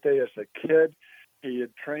 9th birthday as a kid. He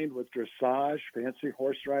had trained with dressage, fancy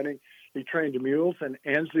horse riding. He trained mules and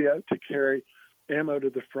Anzio to carry ammo to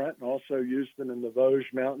the front and also used them in the Vosges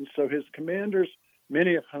Mountains. So his commanders,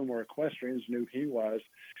 many of whom were equestrians, knew he was.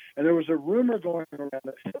 And there was a rumor going around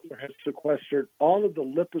that Hitler had sequestered all of the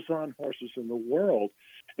Lipizzan horses in the world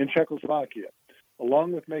in Czechoslovakia.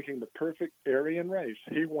 Along with making the perfect Aryan race,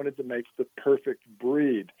 he wanted to make the perfect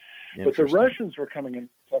breed. But the Russians were coming in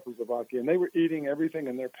Czechoslovakia, and they were eating everything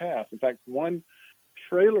in their path. In fact, one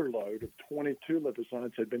trailer load of 22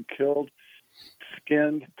 Lipizzans had been killed,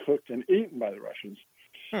 skinned, cooked, and eaten by the Russians.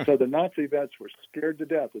 So the Nazi vets were scared to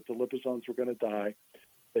death that the Lipizzans were going to die.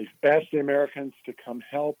 They asked the Americans to come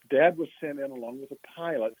help. Dad was sent in along with a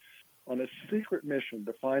pilot on a secret mission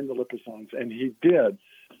to find the Lipizzans, and he did.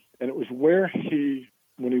 And it was where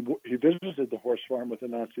when he visited the horse farm with a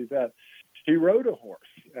Nazi vet, he rode a horse,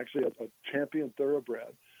 actually a champion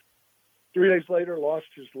thoroughbred. 3 days later, lost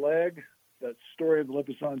his leg. That story of the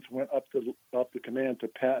Lipizzans went up the command to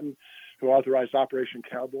Patton, who authorized Operation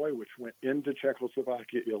Cowboy, which went into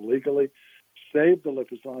Czechoslovakia illegally, saved the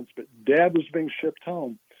Lipizzans, but Dad was being shipped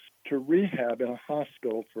home to rehab in a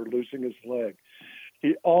hospital for losing his leg.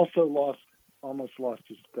 He also almost lost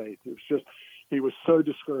his faith. It was just, he was so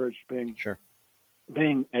discouraged being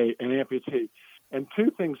an amputee. And two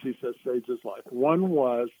things, he says, saved his life. One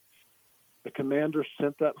was the commander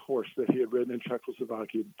sent that horse that he had ridden in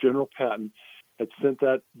Czechoslovakia, General Patton, had sent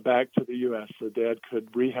that back to the U.S. so Dad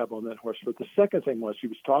could rehab on that horse. But the second thing was he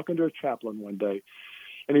was talking to a chaplain one day,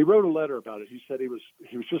 and he wrote a letter about it. He said he was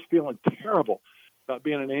just feeling terrible about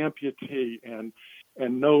being an amputee and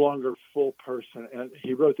no longer full person. And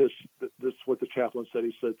he wrote this is what the chaplain said.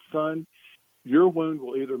 He said, "Son, your wound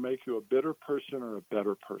will either make you a bitter person or a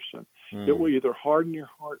better person. It will either harden your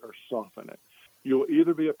heart or soften it. You'll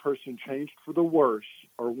either be a person changed for the worse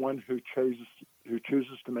or one who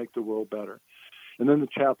chooses to make the world better. And then the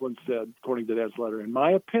chaplain said, according to Dad's letter, in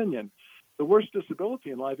my opinion, the worst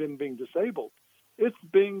disability in life isn't being disabled. It's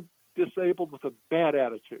being disabled with a bad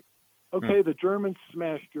attitude. Okay, the Germans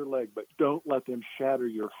smashed your leg, but don't let them shatter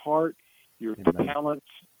your heart, your talents,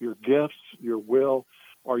 your gifts, your will,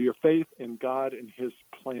 or your faith in God and his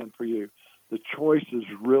plan for you. The choice is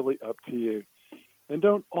really up to you. And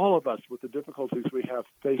don't all of us, with the difficulties we have,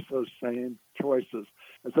 face those same choices?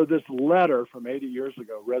 And so this letter from 80 years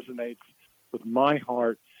ago resonates with my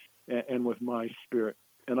heart and with my spirit,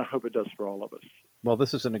 and I hope it does for all of us. Well,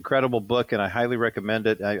 this is an incredible book, and I highly recommend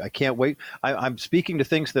it. I can't wait. I'm speaking to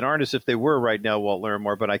things that aren't as if they were right now, Walt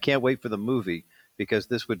Larimore, but I can't wait for the movie, because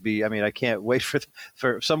this would be, I can't wait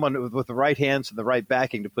for someone with the right hands and the right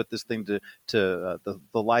backing to put this thing to the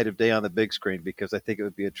light of day on the big screen, because I think it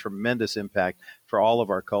would be a tremendous impact for all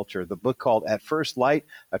of our culture. The book called At First Light,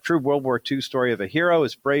 a true World War II story of a hero,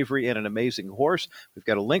 his bravery, and an amazing horse. We've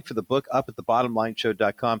got a link for the book up at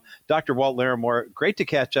thebottomlineshow.com. Dr. Walt Larimore, great to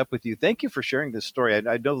catch up with you. Thank you for sharing this story.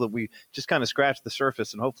 I know that we just kind of scratched the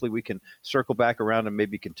surface, and hopefully we can circle back around and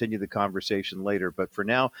maybe continue the conversation later. But for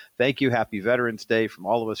now, thank you. Happy Veterans Day from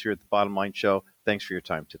all of us here at the Bottom Line Show. Thanks for your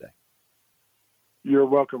time today. You're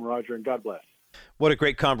welcome, Roger, and God bless. What a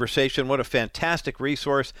great conversation. What a fantastic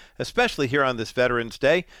resource, especially here on this Veterans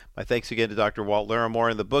Day. My thanks again to Dr. Walt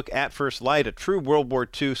Larimore in the book At First Light, a true World War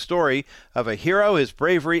II story of a hero, his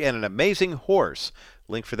bravery, and an amazing horse.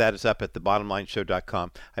 Link for that is up at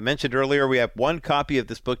thebottomlineshow.com. I mentioned earlier we have one copy of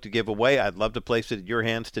this book to give away. I'd love to place it in your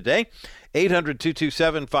hands today.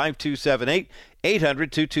 800-227-5278.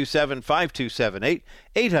 800-227-5278.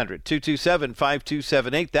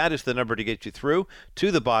 800-227-5278. That is the number to get you through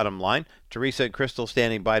to the bottom line. Teresa and Crystal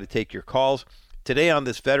standing by to take your calls. Today on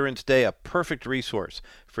this Veterans Day, a perfect resource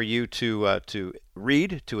for you to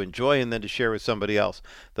read, to enjoy, and then to share with somebody else.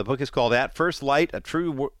 The book is called At First Light, a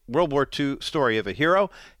true World War II story of a hero,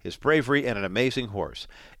 his bravery, and an amazing horse.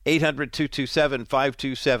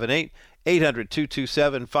 800-227-5278.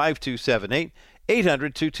 800-227-5278.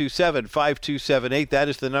 800-227-5278. That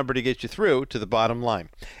is the number to get you through to the bottom line.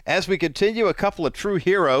 As we continue, a couple of true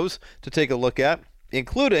heroes to take a look at,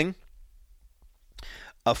 including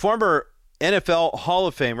a former NFL Hall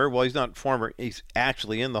of Famer. Well, he's not former. He's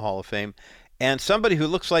actually in the Hall of Fame. And somebody who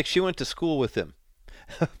looks like she went to school with him,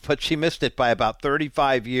 but she missed it by about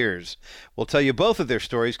 35 years. We'll tell you both of their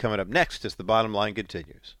stories coming up next as the Bottom Line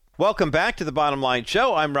continues. Welcome back to the Bottom Line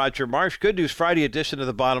Show. I'm Roger Marsh. Good News Friday edition of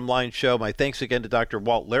the Bottom Line Show. My thanks again to Dr.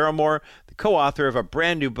 Walt Larimore, the co-author of a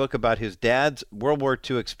brand new book about his dad's World War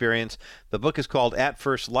II experience. The book is called At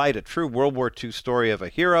First Light, a true World War II story of a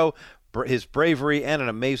hero, his bravery, and an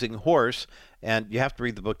amazing horse. And you have to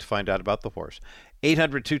read the book to find out about the horse.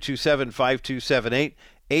 800-227-5278.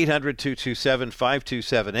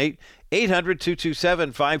 800-227-5278.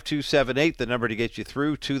 800-227-5278, the number to get you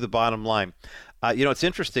through to the bottom line. It's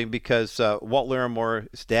interesting because Walt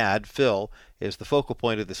Larimore's dad, Phil, is the focal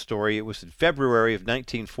point of the story. It was in February of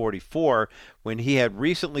 1944 when he had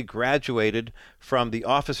recently graduated from the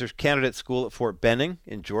Officers Candidate School at Fort Benning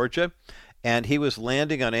in Georgia, and he was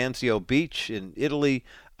landing on Anzio Beach in Italy,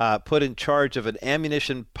 put in charge of an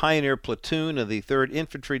ammunition pioneer platoon of the 3rd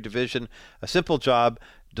Infantry Division. A simple job: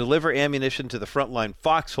 deliver ammunition to the frontline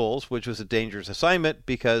foxholes, which was a dangerous assignment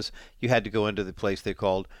because you had to go into the place they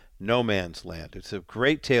called no man's land. It's a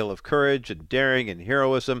great tale of courage and daring and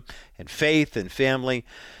heroism and faith and family.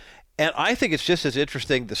 And I think it's just as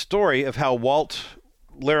interesting, the story of how Walt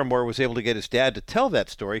Larimore was able to get his dad to tell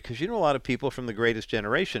that story, because a lot of people from the greatest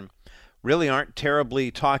generation really aren't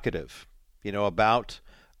terribly talkative, about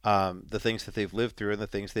the things that they've lived through and the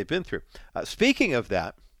things they've been through. Speaking of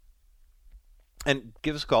that, and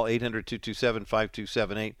give us a call,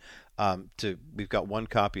 800-227-5278. We've got one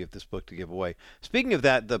copy of this book to give away. Speaking of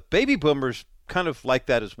that, the baby boomers kind of like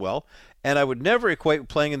that as well. And I would never equate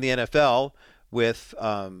playing in the NFL with,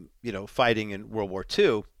 fighting in World War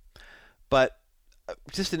II. But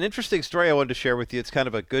just an interesting story I wanted to share with you. It's kind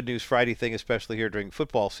of a Good News Friday thing, especially here during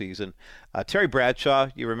football season. Terry Bradshaw,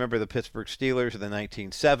 you remember the Pittsburgh Steelers in the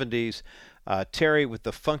 1970s. Terry with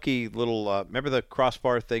the funky little, remember the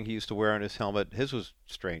crossbar thing he used to wear on his helmet? His was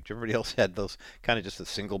strange. Everybody else had those kind of just a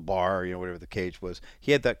single bar, whatever the cage was.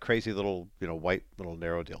 He had that crazy little, white little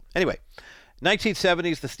narrow deal. Anyway,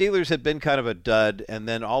 1970s, the Steelers had been kind of a dud, and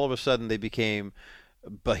then all of a sudden they became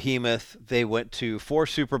behemoth. They went to 4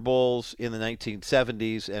 Super Bowls in the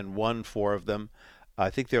 1970s and won 4 of them. I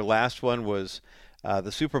think their last one was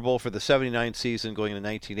the Super Bowl for the 79 season going into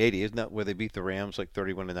 1980. Isn't that where they beat the Rams like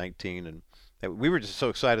 31-19? And We were just so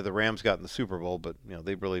excited the Rams got in the Super Bowl, but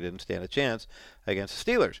they really didn't stand a chance against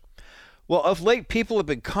the Steelers. Well, of late, people have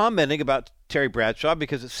been commenting about Terry Bradshaw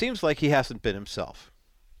because it seems like he hasn't been himself.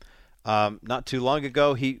 Not too long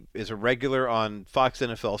ago, he is a regular on Fox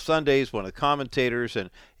NFL Sundays, one of the commentators, and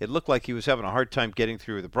it looked like he was having a hard time getting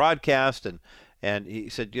through the broadcast. And he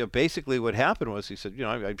said, basically what happened was, he said,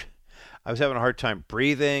 I was having a hard time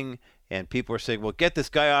breathing, and people were saying, well, get this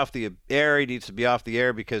guy off the air. He needs to be off the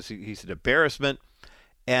air because he's an embarrassment.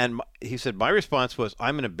 And he said, my response was,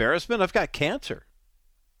 I'm an embarrassment? I've got cancer.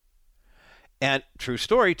 And true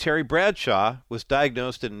story, Terry Bradshaw was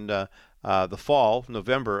diagnosed in the fall,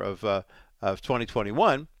 November of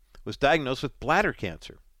 2021, was diagnosed with bladder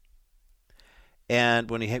cancer.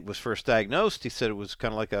 And when he was first diagnosed, he said it was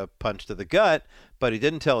kind of like a punch to the gut, but he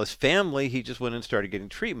didn't tell his family. He just went and started getting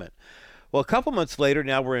treatment. Well, a couple months later,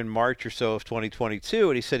 now we're in March or so of 2022,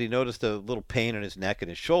 and he said he noticed a little pain in his neck and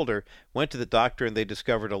his shoulder, went to the doctor, and they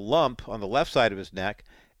discovered a lump on the left side of his neck,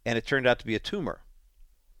 and it turned out to be a tumor.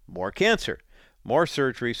 More cancer. More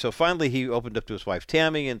surgery. So finally he opened up to his wife,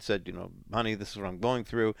 Tammy, and said, honey, this is what I'm going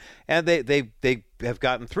through. And they have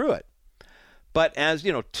gotten through it. But as,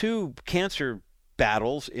 2 cancer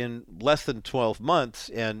battles in less than 12 months,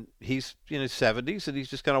 and he's in his 70s, and he's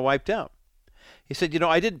just kind of wiped out. He said,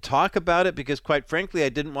 I didn't talk about it because, quite frankly, I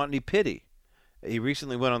didn't want any pity. He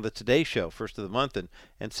recently went on the Today Show, first of the month,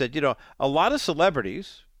 and said, a lot of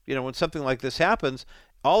celebrities, when something like this happens,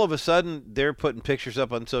 all of a sudden, they're putting pictures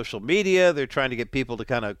up on social media. They're trying to get people to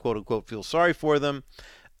kind of, quote unquote, feel sorry for them.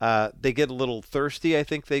 They get a little thirsty, I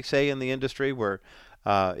think they say in the industry, where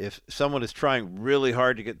if someone is trying really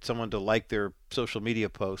hard to get someone to like their social media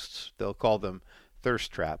posts, they'll call them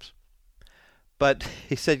thirst traps. But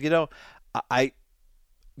he said, I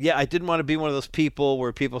didn't want to be one of those people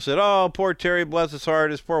where people said, oh, poor Terry, bless his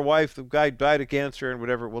heart, his poor wife, the guy died of cancer and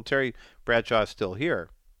whatever. Well, Terry Bradshaw is still here.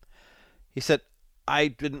 He said, I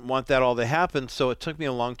didn't want that all to happen, so it took me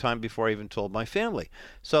a long time before I even told my family.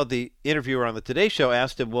 So the interviewer on the Today Show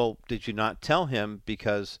asked him, well, did you not tell him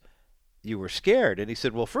because you were scared? And he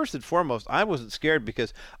said, well, first and foremost, I wasn't scared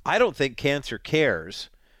because I don't think cancer cares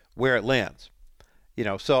where it lands.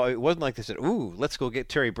 So it wasn't like they said, ooh, let's go get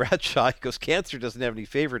Terry Bradshaw because cancer doesn't have any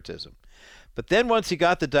favoritism. But then once he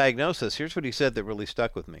got the diagnosis, here's what he said that really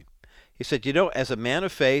stuck with me. He said, as a man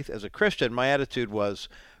of faith, as a Christian, my attitude was,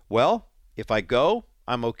 well, if I go,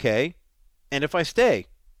 I'm okay. And if I stay,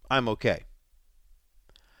 I'm okay.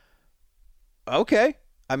 Okay.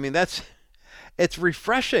 I mean, it's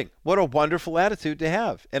refreshing. What a wonderful attitude to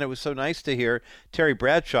have. And it was so nice to hear Terry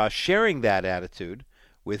Bradshaw sharing that attitude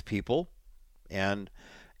with people and,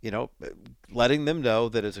 letting them know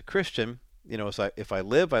that as a Christian, if I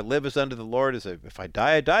live as unto the Lord. If I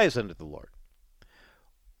die as unto the Lord.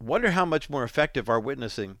 Wonder how much more effective our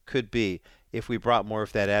witnessing could be if we brought more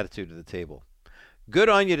of that attitude to the table. Good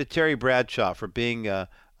on you to Terry Bradshaw for being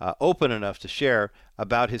open enough to share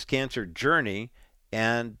about his cancer journey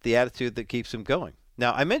and the attitude that keeps him going.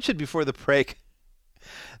 Now, I mentioned before the break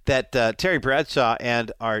that Terry Bradshaw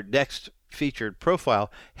and our next featured profile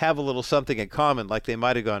have a little something in common, like they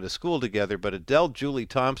might have gone to school together, but Adele Julie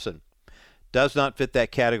Thompson does not fit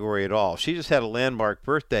that category at all. She just had a landmark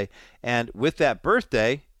birthday, and with that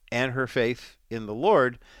birthday and her faith in the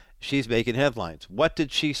Lord, she's making headlines. What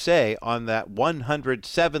did she say on that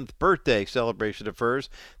 107th birthday celebration of hers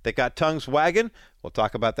that got tongues wagging? We'll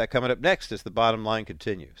talk about that coming up next as the bottom line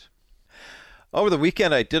continues. Over the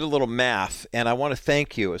weekend, I did a little math, and I want to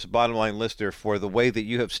thank you as a bottom line listener for the way that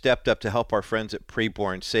you have stepped up to help our friends at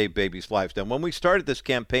Preborn save babies' lives. Now, when we started this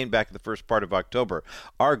campaign back in the first part of October,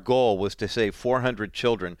 our goal was to save 400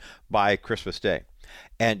 children by Christmas Day.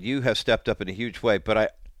 And you have stepped up in a huge way, but I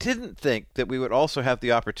didn't think that we would also have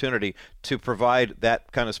the opportunity to provide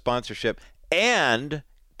that kind of sponsorship and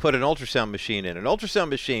put an ultrasound machine in. An ultrasound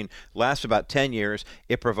machine lasts about 10 years.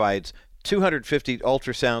 It provides 250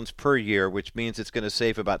 ultrasounds per year, which means it's going to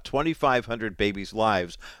save about 2,500 babies'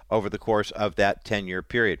 lives over the course of that 10-year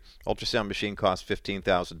period. Ultrasound machine costs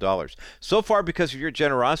 $15,000. So far, because of your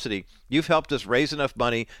generosity, you've helped us raise enough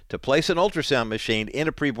money to place an ultrasound machine in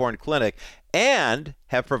a preborn clinic and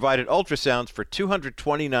have provided ultrasounds for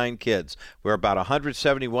 229 kids. We're about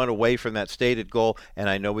 171 away from that stated goal, and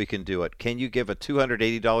I know we can do it. Can you give a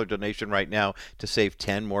 $280 donation right now to save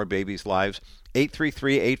 10 more babies' lives?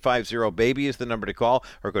 833-850-BABY is the number to call,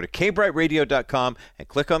 or go to kbrightradio.com and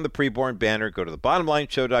click on the Preborn banner. Go to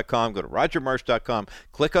thebottomlineshow.com, go to rogermarsh.com,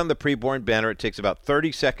 click on the Preborn banner. It takes about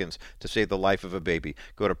 30 seconds to save the life of a baby.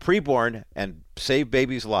 Go to Preborn and save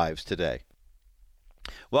babies' lives today.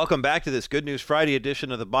 Welcome back to this Good News Friday edition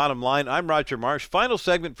of The Bottom Line. I'm Roger Marsh. Final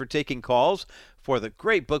segment for taking calls. for the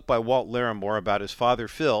great book by Walt Larimore about his father,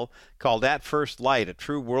 Phil, called At First Light, a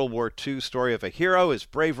true World War II story of a hero, his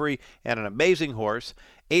bravery, and an amazing horse.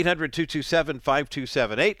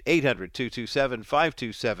 800-227-5278,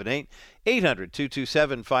 800-227-5278,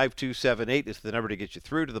 800-227-5278 is the number to get you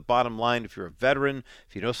through to the bottom line. If you're a veteran,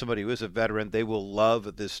 if you know somebody who is a veteran, they will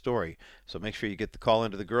love this story. So make sure you get the call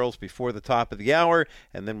into the girls before the top of the hour,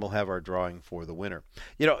 and then we'll have our drawing for the winner.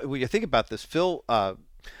 You know, when you think about this, Phil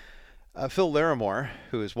Larimore,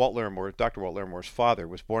 who is Dr. Walt Larimore's father,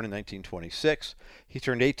 was born in 1926. He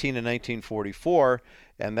turned 18 in 1944,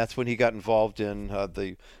 and that's when he got involved in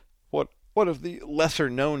one of the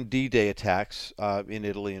lesser-known D-Day attacks in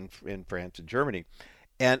Italy and in France and Germany.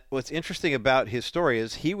 And what's interesting about his story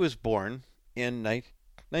is he was born in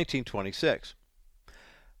 1926.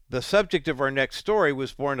 The subject of our next story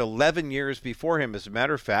was born 11 years before him. As a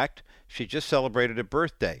matter of fact, she just celebrated a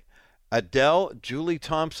birthday. Adele Julie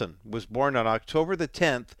Thompson was born on October the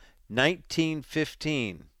 10th,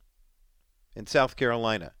 1915 in South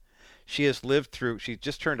Carolina. She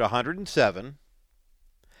just turned 107,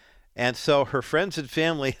 and so her friends and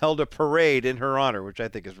family held a parade in her honor, which I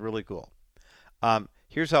think is really cool.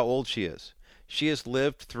 Here's how old she is. She has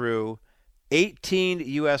lived through 18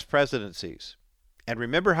 U.S. presidencies, and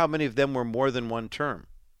remember how many of them were more than one term.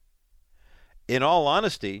 In all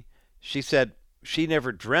honesty, she said she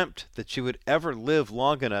never dreamt that she would ever live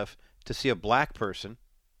long enough to see a black person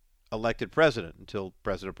elected president until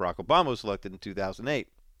President Barack Obama was elected in 2008.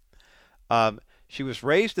 She was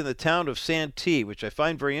raised in the town of Santee, which I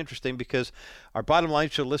find very interesting because our bottom line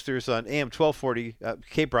show listeners on AM 1240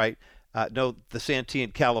 K-Bright know the Santee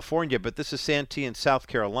in California, but this is Santee in South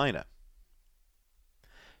Carolina.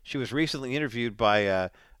 She was recently interviewed by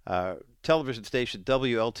television station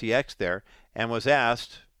WLTX there and was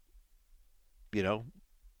asked, you know,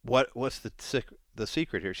 what's the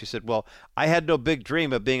secret here? She said, well, I had no big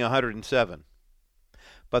dream of being 107,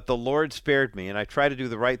 but the Lord spared me, and I try to do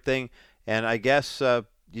the right thing, and I guess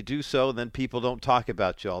you do so, and then people don't talk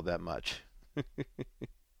about you all that much.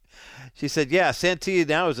 She said, yeah, Santee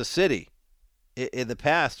now is a city. In the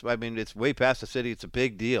past, I mean, it's way past a city. It's a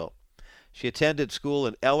big deal. She attended school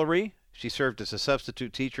in Ellery. She served as a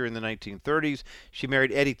substitute teacher in the 1930s. She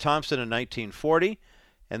married Eddie Thompson in 1940.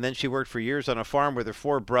 And then she worked for years on a farm with her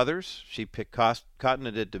 4 brothers. She picked cotton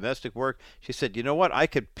and did domestic work. She said, you know what? I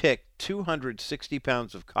could pick 260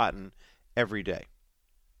 pounds of cotton every day.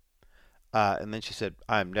 And then she said,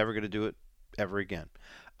 I'm never going to do it ever again.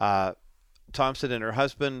 Thompson and her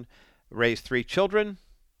husband raised 3 children.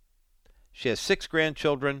 She has 6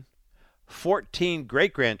 grandchildren, 14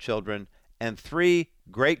 great-grandchildren, and 3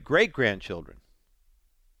 great-great-grandchildren.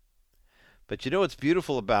 But you know what's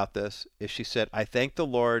beautiful about this is she said, I thank the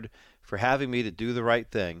Lord for having me to do the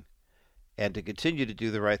right thing and to continue to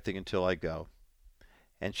do the right thing until I go.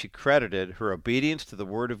 And she credited her obedience to the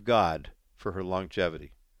Word of God for her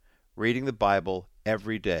longevity, reading the Bible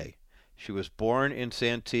every day. She was born in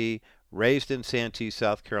Santee, raised in Santee,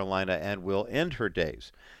 South Carolina, and will end her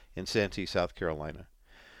days in Santee, South Carolina.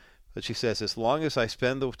 But she says, as long as I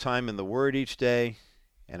spend the time in the Word each day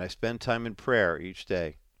and I spend time in prayer each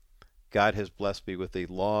day, God has blessed me with a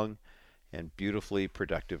long and beautifully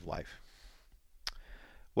productive life.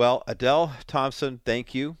 Well, Adele Thompson,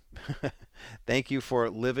 thank you. Thank you for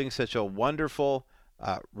living such a wonderful,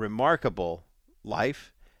 remarkable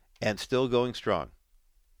life and still going strong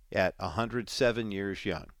at 107 years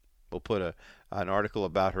young. We'll put an article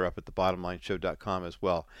about her up at thebottomlineshow.com as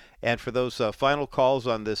well. And for those final calls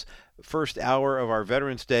on this first hour of our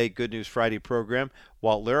Veterans Day Good News Friday program,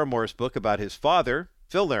 Walt Larimore's book about his father,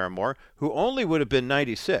 Phil Larimore, who only would have been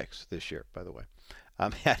 96 this year, by the way,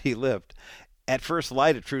 had he lived. At First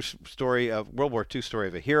Light, a true story of World War II story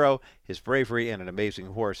of a hero, his bravery, and an amazing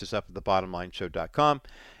horse is up at thebottomlineshow.com.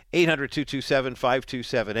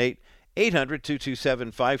 800-227-5278,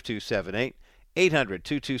 800-227-5278,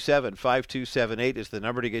 800-227-5278 is the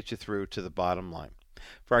number to get you through to the bottom line.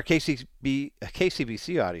 For our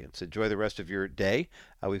KCBC audience, enjoy the rest of your day.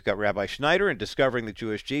 We've got Rabbi Schneider and Discovering the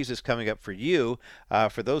Jewish Jesus coming up for you.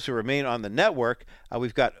 For those who remain on the network,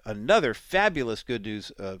 we've got another fabulous Good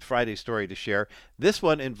News Friday story to share. This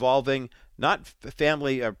one involving not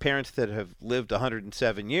family or parents that have lived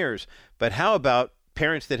 107 years, but how about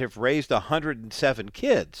parents that have raised 107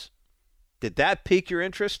 kids? Did that pique your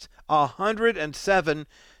interest? 107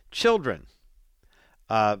 children.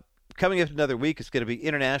 Coming up another week, it's going to be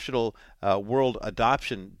International World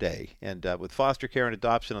Adoption Day. And with foster care and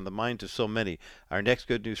adoption on the minds of so many, our next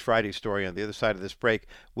Good News Friday story on the other side of this break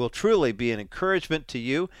will truly be an encouragement to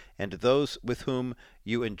you and to those with whom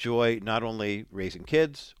you enjoy not only raising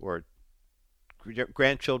kids or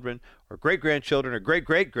grandchildren or great-grandchildren or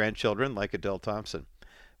great-great-grandchildren like Adele Thompson.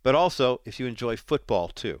 But also, if you enjoy football,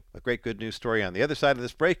 too. A great good news story on the other side of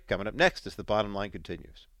this break. Coming up next as the bottom line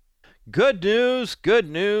continues. Good news, good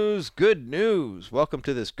news, good news. Welcome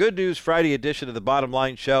to this Good News Friday edition of the Bottom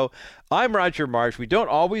Line Show. I'm Roger Marsh. We don't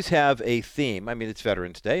always have a theme. I mean, it's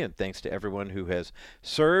Veterans Day, and thanks to everyone who has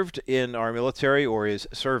served in our military or is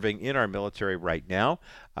serving in our military right now.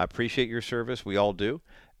 I appreciate your service. We all do.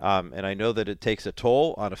 And I know that it takes a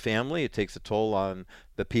toll on a family. It takes a toll on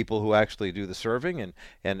the people who actually do the serving.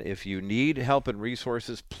 And if you need help and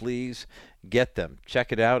resources, please get them.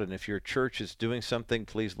 Check it out. And if your church is doing something,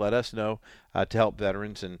 please let us know to help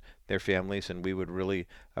veterans and their families. And we would really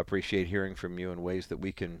appreciate hearing from you in ways that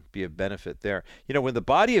we can be of benefit there. You know, when the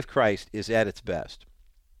body of Christ is at its best,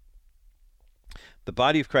 the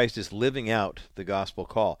body of Christ is living out the gospel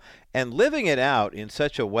call and living it out in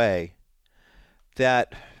such a way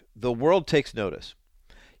that the world takes notice.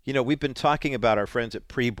 You know, we've been talking about our friends at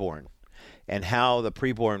Preborn and how the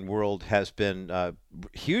preborn world has been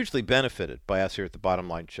hugely benefited by us here at the Bottom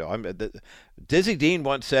Line Show. Dizzy Dean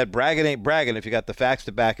once said, bragging ain't bragging if you got the facts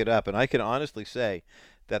to back it up. And I can honestly say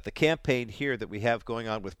that the campaign here that we have going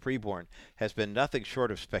on with Preborn has been nothing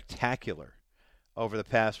short of spectacular over the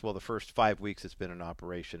past, the first 5 weeks it's been in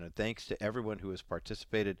operation. And thanks to everyone who has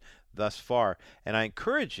participated thus far. And I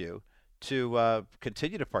encourage you to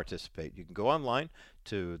continue to participate. You can go online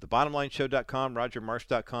to thebottomlineshow.com,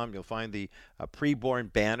 rogermarsh.com. You'll find the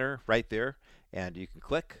preborn banner right there, and you can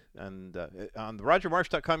click. And on the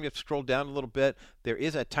rogermarsh.com, you have to scroll down a little bit. There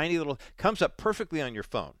is a tiny little, comes up perfectly on your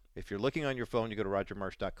phone. If you're looking on your phone, you go to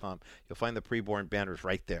rogermarsh.com. You'll find the preborn banners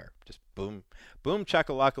right there. Just boom, boom,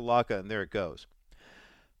 chakalaka-laka, and there it goes.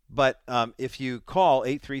 But if you call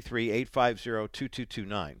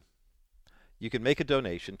 833-850-2229, you can make a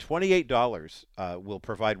donation. $28 will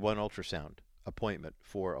provide one ultrasound appointment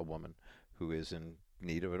for a woman who is in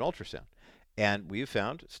need of an ultrasound. And we've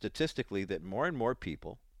found statistically that more and more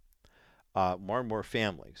people, more and more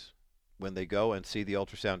families, when they go and see the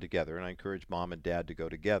ultrasound together, and I encourage mom and dad to go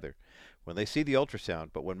together, when they see the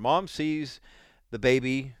ultrasound, but when mom sees the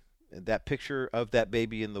baby, that picture of that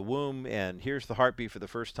baby in the womb, and here's the heartbeat for the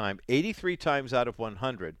first time, 83 times out of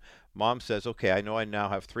 100, mom says, okay, I know I now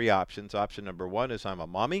have three options. Option number one is I'm a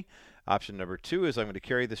mommy. Option number two is I'm going to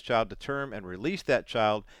carry this child to term and release that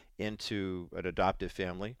child into an adoptive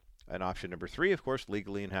family. And option number three, of course,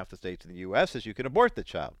 legally in half the states in the U.S., is you can abort the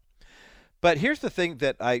child. But here's the thing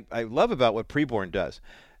that I love about what Preborn does.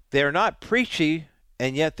 They're not preachy,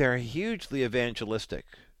 and yet they're hugely evangelistic.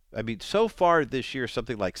 I mean, so far this year,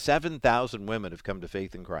 something like 7,000 women have come to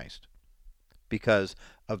faith in Christ because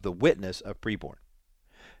of the witness of Preborn.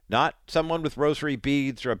 Not someone with rosary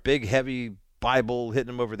beads or a big, heavy Bible hitting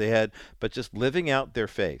them over the head, but just living out their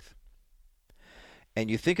faith.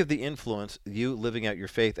 And you think of the influence you living out your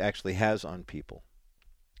faith actually has on people.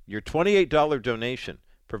 Your $28 donation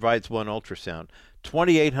provides one ultrasound.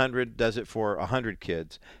 $2,800 does it for 100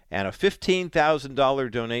 kids. And a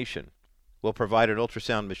 $15,000 donation will provide an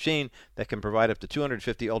ultrasound machine that can provide up to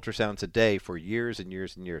 250 ultrasounds a day for years and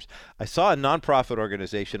years and years. I saw a nonprofit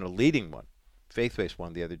organization, a leading one, faith-based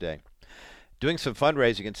one, the other day, doing some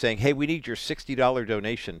fundraising and saying, hey, we need your $60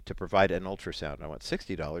 donation to provide an ultrasound. And I went,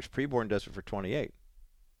 $60? Preborn does it for $28.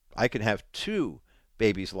 I can have two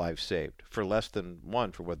babies' lives saved for less than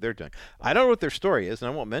one for what they're doing. I don't know what their story is,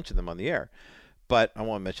 and I won't mention them on the air, but I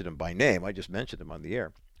won't mention them by name. I just mentioned them on the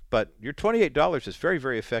air. But your $28 is very,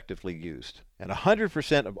 very effectively used. And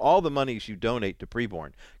 100% of all the monies you donate to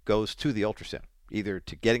Preborn goes to the ultrasound, either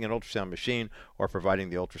to getting an ultrasound machine or providing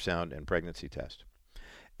the ultrasound and pregnancy test.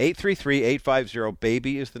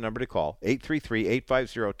 833-850-BABY is the number to call.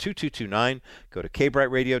 833-850-2229. Go to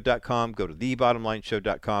kbrightradio.com. Go to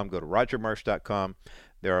thebottomlineshow.com. Go to rogermarsh.com.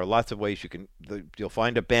 There are lots of ways you'll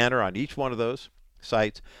find a banner on each one of those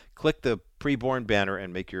sites. Click the Preborn banner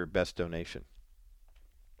and make your best donation.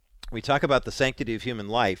 We talk about the sanctity of human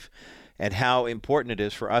life and how important it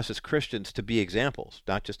is for us as Christians to be examples,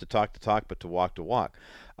 not just to talk, but to walk to walk.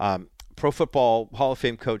 Pro Football Hall of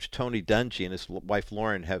Fame coach Tony Dungy and his wife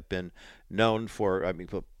Lauren have been known for,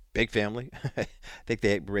 big family. I think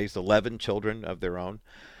they raised 11 children of their own.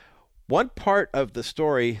 One part of the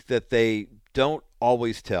story that they don't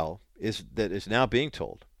always tell that is now being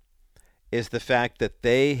told is the fact that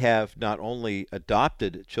they have not only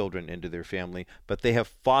adopted children into their family, but they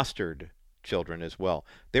have fostered children as well.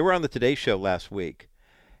 They were on the Today Show last week,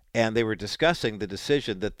 and they were discussing the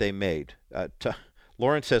decision that they made.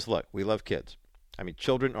 Lauren says, look, we love kids. I mean,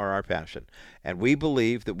 children are our passion, and we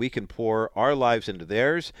believe that we can pour our lives into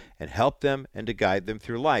theirs and help them and to guide them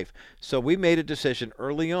through life. So we made a decision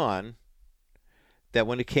early on that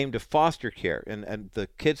when it came to foster care, and the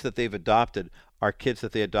kids that they've adopted are kids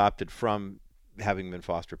that they adopted from having been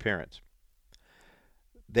foster parents.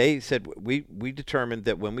 They said, we determined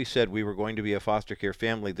that when we said we were going to be a foster care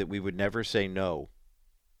family, that we would never say no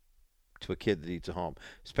to a kid that needs a home,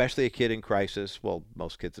 especially a kid in crisis. Well,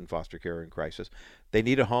 most kids in foster care are in crisis. They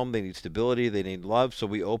need a home, they need stability, they need love, so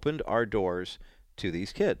we opened our doors to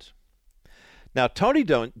these kids. Now, Tony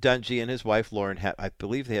Dungy and his wife Lauren had, I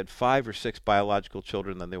believe they had 5 or 6 biological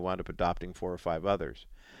children, then they wound up adopting 4 or 5 others.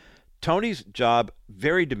 Tony's job,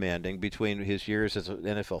 very demanding between his years as an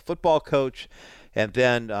NFL football coach and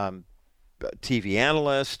then TV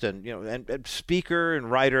analyst and speaker and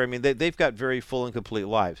writer. I mean, they've got very full and complete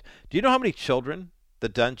lives. Do you know how many children the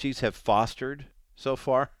Dungys have fostered so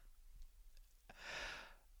far?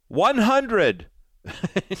 100!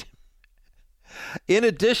 In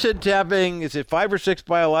addition to having, 5 or 6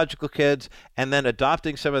 biological kids and then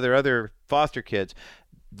adopting some of their other foster kids,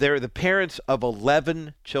 they're the parents of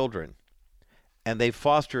 11 children, and they've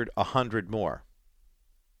fostered 100 more.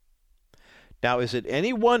 Now, is it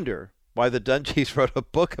any wonder why the Dungys wrote a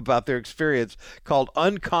book about their experience called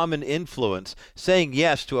Uncommon Influence, saying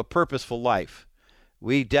yes to a purposeful life?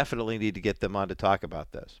 We definitely need to get them on to talk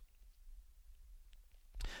about this.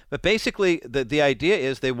 But basically, the idea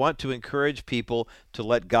is they want to encourage people to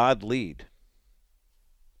let God lead.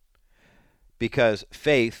 Because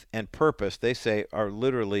faith and purpose, they say, are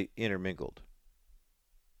literally intermingled.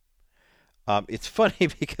 It's funny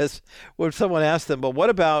because when someone asks them, well, what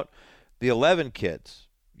about the 11 kids,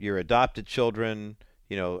 your adopted children,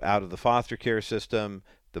 out of the foster care system,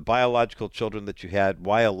 the biological children that you had,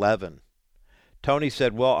 why 11? Tony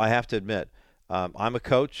said, well, I have to admit, I'm a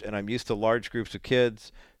coach and I'm used to large groups of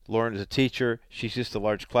kids. Lauren is a teacher. She's used to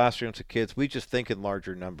large classrooms of kids. We just think in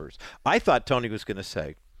larger numbers. I thought Tony was going to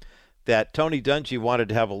say that Tony Dungy wanted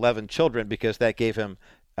to have 11 children because that gave him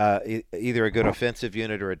either a good offensive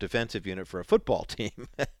unit or a defensive unit for a football team.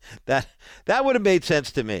 that would have made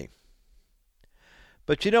sense to me.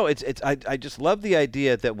 But I just love the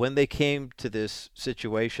idea that when they came to this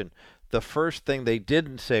situation, the first thing they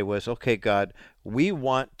didn't say was, okay, God, we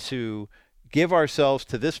want to give ourselves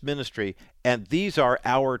to this ministry, and these are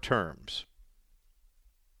our terms.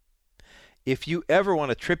 If you ever want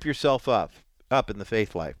to trip yourself up in the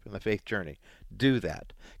faith life, in the faith journey, do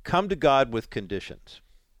that. Come to God with conditions.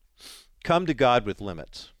 Come to God with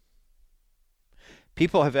limits.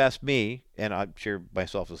 People have asked me, and I'm sure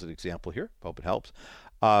myself as an example here, hope it helps,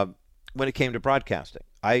 when it came to broadcasting.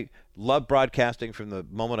 I loved broadcasting from the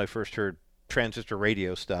moment I first heard transistor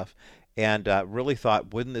radio stuff, and really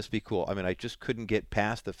thought, wouldn't this be cool? I mean, I just couldn't get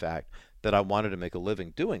past the fact that I wanted to make a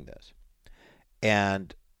living doing this.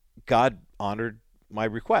 And God honored my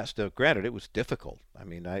request. Now, granted, it was difficult. I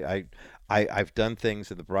mean, I've done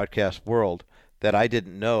things in the broadcast world that I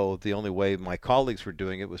didn't know the only way my colleagues were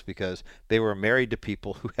doing it was because they were married to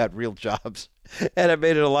people who had real jobs, and it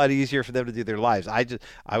made it a lot easier for them to do their lives.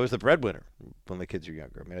 I was the breadwinner when the kids were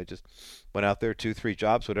younger. I mean, I just went out there, 2, 3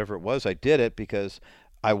 jobs, whatever it was. I did it because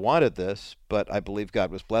I wanted this, but I believe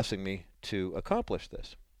God was blessing me to accomplish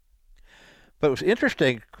this. But it was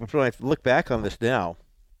interesting when I look back on this now.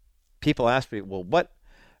 People ask me, well, what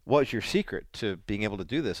was your secret to being able to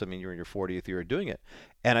do this? I mean, you're in your 40th year of doing it.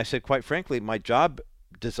 And I said, quite frankly, my job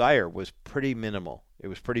desire was pretty minimal. It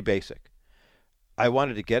was pretty basic. I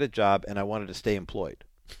wanted to get a job and I wanted to stay employed.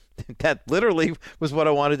 That literally was what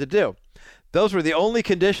I wanted to do. Those were the only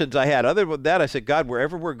conditions I had. Other than that, I said, God,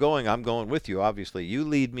 wherever we're going, I'm going with you, obviously. You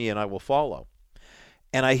lead me and I will follow.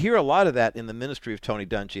 And I hear a lot of that in the ministry of Tony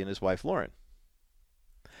Dungy and his wife, Lauren.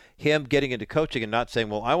 Him getting into coaching and not saying,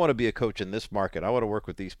 well, I want to be a coach in this market. I want to work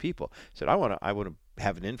with these people. He said, I want to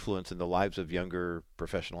have an influence in the lives of younger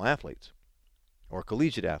professional athletes or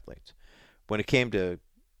collegiate athletes. When it came to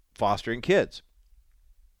fostering kids,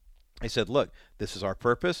 I said, look, this is our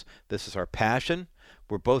purpose. This is our passion.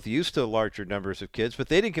 We're both used to larger numbers of kids, but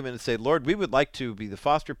they didn't come in and say, Lord, we would like to be the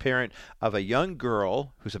foster parent of a young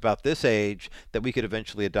girl who's about this age that we could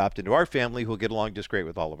eventually adopt into our family who will get along just great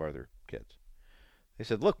with all of our other kids. They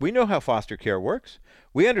said, look, we know how foster care works.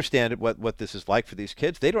 We understand what this is like for these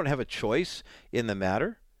kids. They don't have a choice in the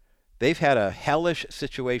matter. They've had a hellish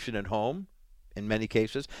situation at home in many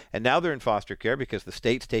cases, and now they're in foster care because the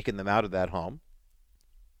state's taken them out of that home.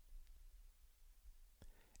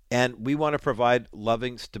 And we want to provide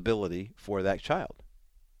loving stability for that child.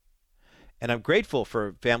 And I'm grateful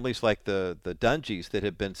for families like the Dungys that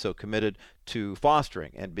have been so committed to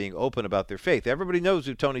fostering and being open about their faith. Everybody knows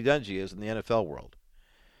who Tony Dungy is in the NFL world.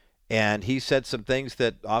 And he said some things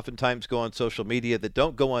that oftentimes go on social media that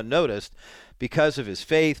don't go unnoticed because of his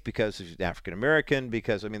faith, because he's African American,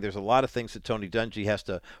 because, I mean, there's a lot of things that Tony Dungy has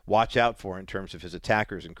to watch out for in terms of his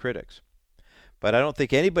attackers and critics. But I don't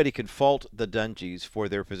think anybody can fault the Dungys for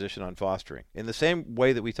their position on fostering. In the same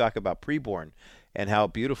way that we talk about preborn and how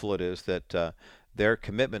beautiful it is that their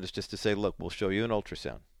commitment is just to say, look, we'll show you an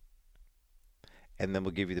ultrasound. And then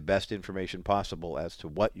we'll give you the best information possible as to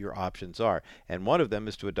what your options are. And one of them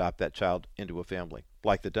is to adopt that child into a family,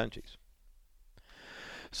 like the Dungys.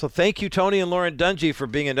 So thank you, Tony and Lauren Dungy, for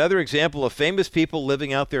being another example of famous people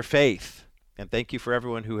living out their faith. And thank you for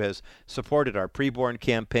everyone who has supported our preborn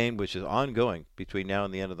campaign, which is ongoing between now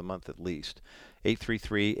and the end of the month at least.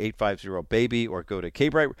 833-850-BABY, or go to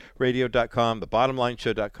kbrightradio.com,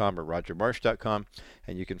 thebottomlineshow.com, or rogermarsh.com,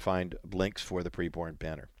 and you can find links for the preborn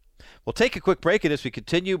banner. We'll take a quick break, and as we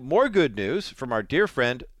continue, more good news from our dear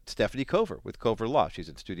friend Stefanie Cover with Cover Law. She's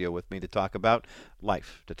in studio with me to talk about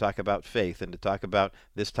life, to talk about faith, and to talk about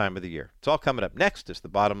this time of the year. It's all coming up next as The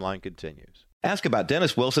Bottom Line continues. Ask about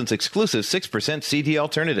Dennis Wilson's exclusive 6% CD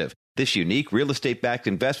alternative. This unique real estate-backed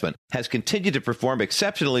investment has continued to perform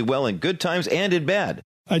exceptionally well in good times and in bad.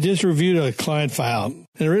 I just reviewed a client file, and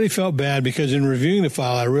I really felt bad because in reviewing the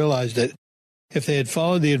file, I realized that if they had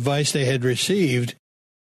followed the advice they had received,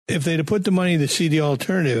 if they'd have put the money in the CD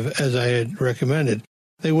alternative, as I had recommended,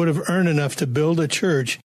 they would have earned enough to build a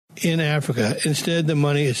church in Africa. Instead, the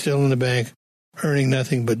money is still in the bank, earning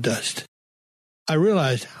nothing but dust. I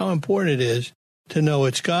realized how important it is to know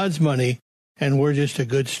it's God's money and we're just a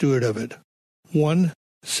good steward of it. One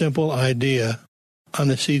simple idea on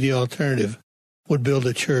the CD alternative would build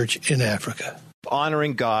a church in Africa.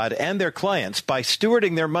 Honoring God and their clients by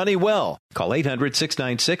stewarding their money well. Call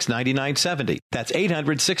 800-696-9970. That's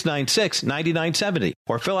 800-696-9970.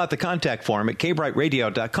 Or fill out the contact form at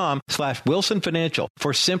kbrightradio.com/Wilson Financial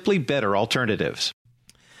for simply better alternatives.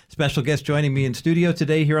 Special guest joining me in studio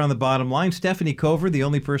today here on The Bottom Line, Stefanie Cover, the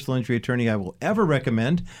only personal injury attorney I will ever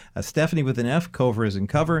recommend. Stefanie with an F, Cover is in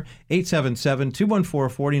cover,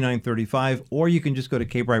 877-214-4935, or you can just go to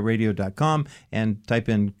kbrightradio.com and type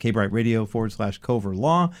in kbrightradio/Cover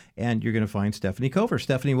Law, and you're going to find Stefanie Cover.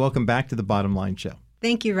 Stefanie, welcome back to The Bottom Line Show.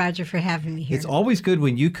 Thank you, Roger, for having me here. It's always good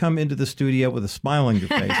when you come into the studio with a smile on your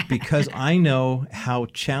face because I know how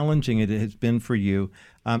challenging it has been for you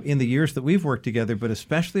in the years that we've worked together, but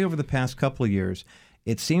especially over the past couple of years.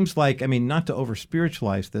 It seems like, I mean, not to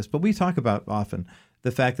over-spiritualize this, but we talk about often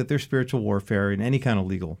the fact that there's spiritual warfare in any kind of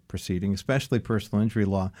legal proceeding, especially personal injury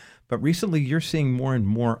law. But recently you're seeing more and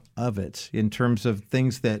more of it in terms of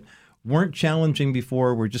things that weren't challenging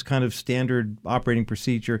before, were just kind of standard operating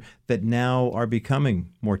procedure that now are becoming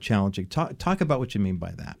more challenging. Talk about what you mean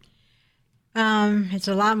by that. It's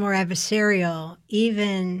a lot more adversarial,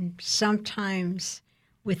 even sometimes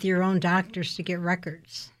with your own doctors to get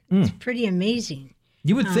records. It's pretty amazing.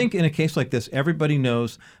 You would think in a case like this, everybody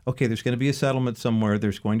knows, okay, there's going to be a settlement somewhere.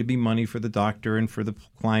 There's going to be money for the doctor and for the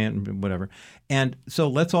client and whatever. And so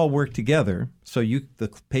let's all work together so the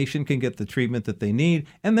patient can get the treatment that they need,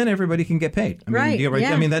 and then everybody can get paid. I mean, right.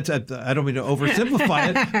 Yeah. I mean, I don't mean to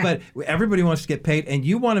oversimplify it, but everybody wants to get paid, and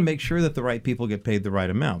you want to make sure that the right people get paid the right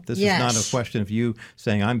amount. This is not a question of you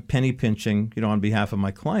saying, I'm penny pinching, on behalf of my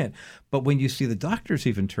client. But when you see the doctors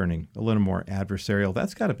even turning a little more adversarial,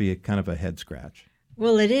 that's got to be kind of a head scratch.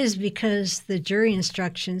 Well, it is, because the jury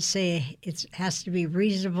instructions say it has to be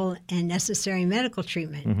reasonable and necessary medical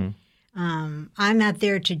treatment. Mm-hmm. I'm not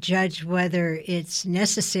there to judge whether it's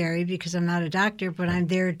necessary because I'm not a doctor, but I'm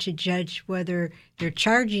there to judge whether they're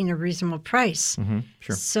charging a reasonable price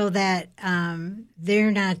so that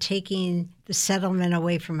they're not taking the settlement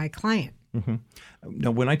away from my client. Mm-hmm. Now,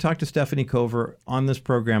 when I talk to Stefanie Cover on this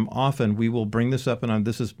program, often we will bring this up, and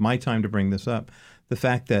this is my time to bring this up, the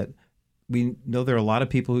fact that we know there are a lot of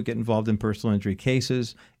people who get involved in personal injury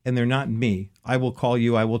cases, and they're not me. I will call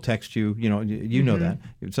you. I will text you. You know that.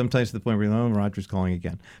 Sometimes to the point where, Roger's calling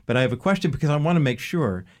again. But I have a question because I want to make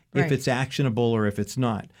sure if it's actionable or if it's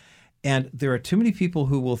not. And there are too many people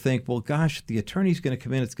who will think, well, gosh, the attorney's going to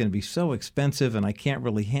come in. It's going to be so expensive, and I can't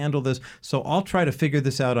really handle this. So I'll try to figure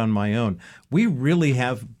this out on my own. We really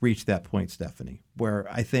have reached that point, Stefanie, where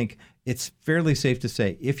I think it's fairly safe to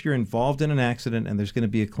say if you're involved in an accident and there's going to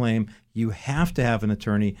be a claim, you have to have an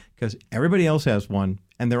attorney because everybody else has one,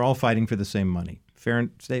 and they're all fighting for the same money. Fair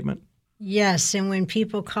statement? Yes, and when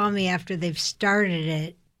people call me after they've started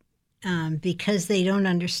it, because they don't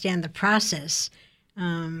understand the process,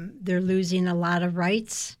 they're losing a lot of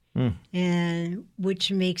rights, and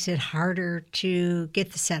which makes it harder to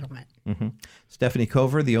get the settlement. Stefanie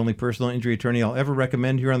Cover, the only personal injury attorney I'll ever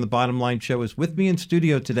recommend here on the Bottom Line Show, is with me in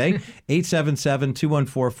studio today.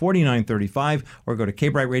 877-214-4935, or go to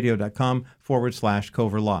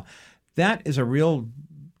kbrightradio.com/Cover Law. That is a real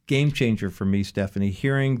game changer for me, Stefanie,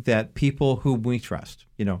 hearing that people whom we trust,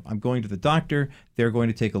 I'm going to the doctor, they're going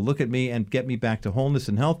to take a look at me and get me back to wholeness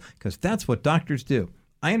and health, because that's what doctors do.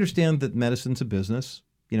 I understand that medicine's a business.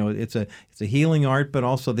 It's a healing art, but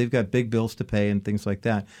also they've got big bills to pay and things like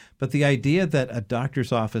that. But the idea that a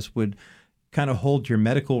doctor's office would kind of hold your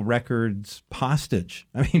medical records hostage,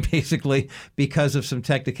 basically because of some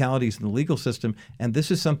technicalities in the legal system, and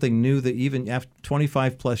this is something new that even after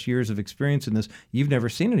 25 plus years of experience in this, you've never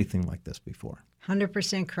seen anything like this before.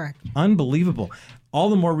 100% correct. Unbelievable. All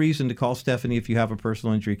the more reason to call Stefanie if you have a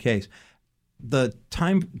personal injury case. The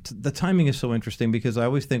timing is so interesting because I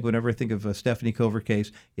always think, whenever I think of a Stefanie Cover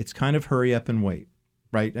case, it's kind of hurry up and wait,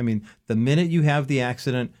 right? The minute you have the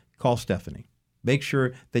accident, call Stefanie. Make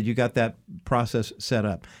sure that you got that process set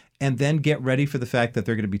up. And then get ready for the fact that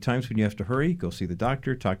there are going to be times when you have to hurry, go see the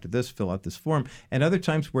doctor, talk to this, fill out this form, and other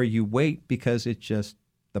times where you wait because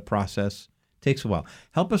the process takes a while.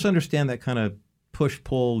 Help us understand that kind of push,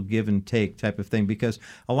 pull, give and take type of thing, because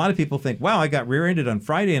a lot of people think, wow, I got rear-ended on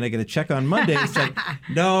Friday and I get a check on Monday. It's like,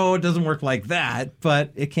 no, it doesn't work like that,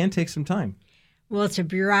 but it can take some time. Well, it's a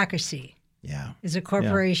bureaucracy. Yeah. It's a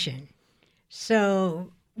corporation. Yeah.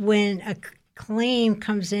 So when a claim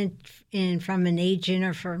comes in from an agent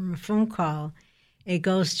or from a phone call, it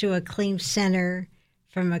goes to a claim center.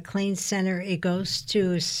 From a claim center, it goes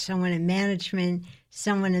to someone in management.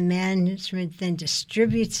 Someone in management then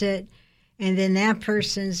distributes it. And then that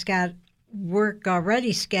person's got work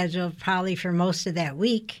already scheduled probably for most of that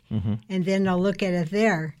week. And then they'll look at it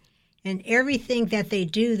there. And everything that they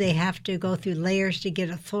do, they have to go through layers to get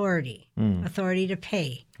authority to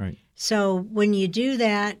pay. Right. So when you do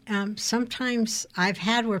that, sometimes I've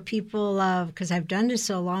had where people, because I've done this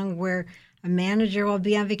so long, where a manager will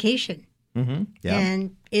be on vacation. Yeah.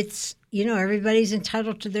 And it's, everybody's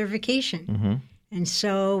entitled to their vacation. And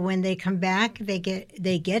so when they come back, they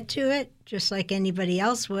get to it just like anybody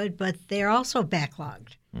else would, but they're also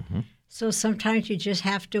backlogged. So sometimes you just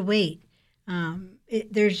have to wait.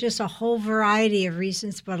 There's just a whole variety of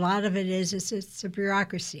reasons, but a lot of it is it's a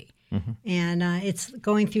bureaucracy. And it's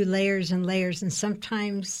going through layers and layers. And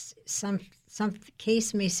sometimes some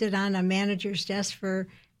case may sit on a manager's desk for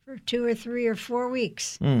 2 or 3 or 4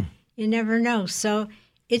 weeks. You never know. So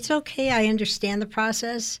it's okay. I understand the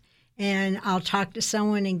process. And I'll talk to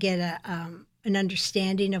someone and get an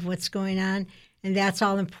understanding of what's going on, and that's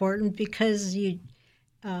all important because you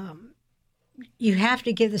have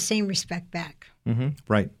to give the same respect back.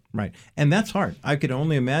 Right, and that's hard. I could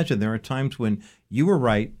only imagine there are times when you were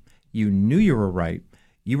right, you knew you were right,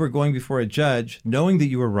 you were going before a judge knowing that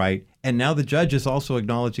you were right, and now the judge is also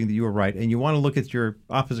acknowledging that you were right, and you want to look at your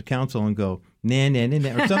opposite counsel and go, nah,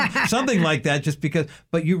 or something like that, just because.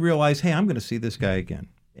 But you realize, hey, I'm going to see this guy again.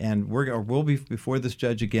 And we'll be before this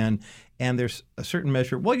judge again, and there's a certain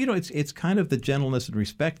measure. Well, it's kind of the gentleness and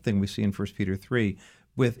respect thing we see in 1 Peter 3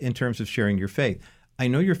 in terms of sharing your faith. I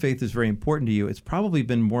know your faith is very important to you. It's probably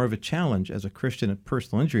been more of a challenge as a Christian and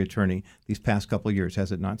personal injury attorney these past couple of years,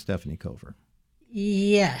 has it not, Stefanie Cover?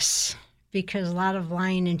 Yes, because a lot of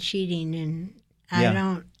lying and cheating, and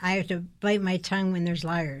I have to bite my tongue when there's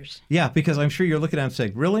liars. Yeah, because I'm sure you're looking at it and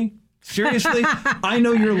saying, really? Seriously? I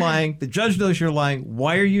know you're lying. The judge knows you're lying.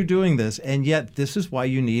 Why are you doing this? And yet this is why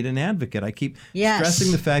you need an advocate. I keep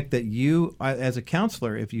stressing the fact that you, as a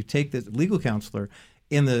counselor, if you take the legal counselor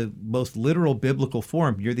in the most literal biblical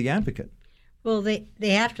form, you're the advocate. Well, they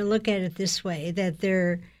have to look at it this way, that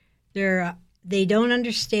they don't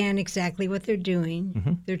understand exactly what they're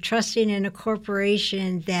doing. They're trusting in a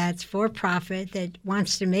corporation that's for profit, that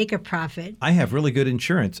wants to make a profit. I have really good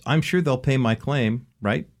insurance. I'm sure they'll pay my claim,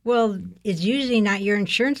 right? Well, it's usually not your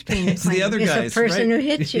insurance paying the claim. The other guys, it's the person who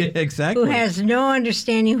hit you. Exactly. Who has no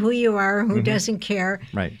understanding who you are, who doesn't care.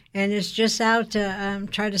 Right. And is just out to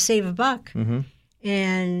try to save a buck.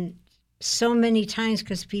 And so many times,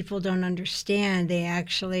 because people don't understand, they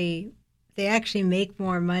actually make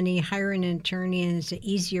more money hiring an attorney, and it's an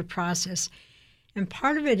easier process. And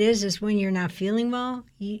part of it is when you're not feeling well,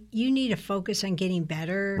 you need to focus on getting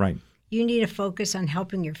better. Right. You need to focus on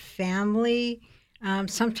helping your family.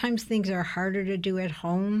 Sometimes things are harder to do at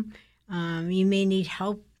home. You may need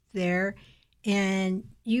help there, and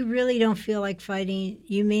you really don't feel like fighting.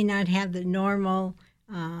 You may not have the normal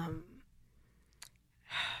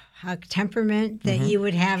temperament that you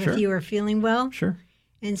would have if you were feeling well. Sure.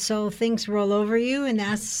 And so things roll over you, and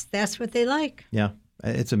that's what they like. Yeah.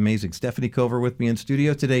 It's amazing. Stefanie Cover with me in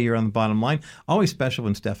studio today. You're on the bottom line. Always special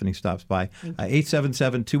when Stefanie stops by.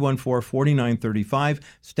 877-214-4935.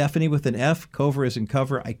 Stefanie with an F. Cover is in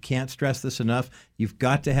cover. I can't stress this enough. You've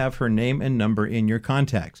got to have her name and number in your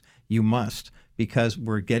contacts. You must, because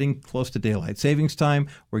we're getting close to daylight savings time.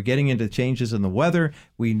 We're getting into changes in the weather.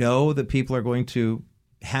 We know that people are going to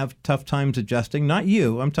have tough times adjusting. Not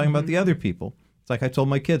you. I'm talking about the other people. It's like I told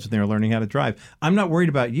my kids when they were learning how to drive. I'm not worried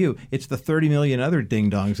about you. It's the 30 million other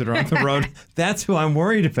ding-dongs that are on the road. That's who I'm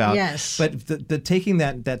worried about. Yes. But the taking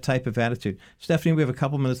that type of attitude. Stefanie, we have a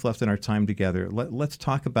couple minutes left in our time together. Let's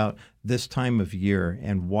talk about this time of year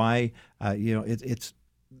and why,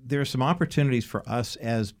 there are some opportunities for us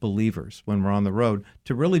as believers when we're on the road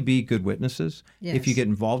to really be good witnesses. Yes. If you get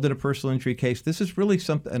involved in a personal injury case, this is really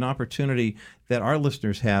an opportunity that our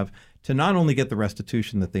listeners have to not only get the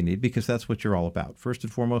restitution that they need, because that's what you're all about. First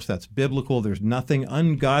and foremost, that's biblical. There's nothing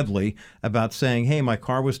ungodly about saying, hey, my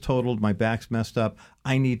car was totaled, my back's messed up,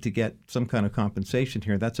 I need to get some kind of compensation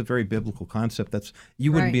here. That's a very biblical concept.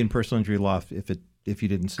 You wouldn't be in personal injury law if you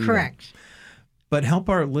didn't see that. Correct. But help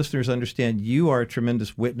our listeners understand you are a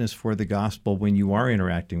tremendous witness for the gospel when you are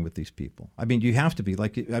interacting with these people. I mean, you have to be.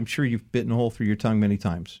 Like, I'm sure you've bitten a hole through your tongue many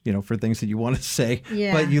times, for things that you want to say.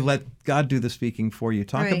 Yeah. But you let God do the speaking for you.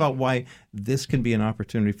 Talk Right. about why this can be an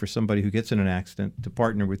opportunity for somebody who gets in an accident to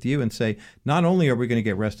partner with you and say, not only are we going to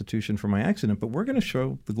get restitution for my accident, but we're going to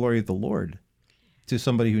show the glory of the Lord to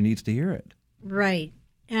somebody who needs to hear it. Right.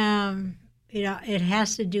 It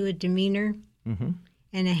has to do with demeanor. Mm-hmm.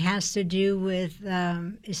 And it has to do with,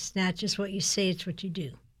 it's not just what you say, it's what you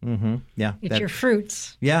do. Mm-hmm. Yeah. It's your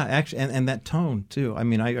fruits. Yeah, actually, and that tone, too. I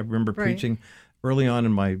mean, I remember preaching early on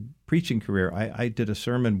in my preaching career. I did a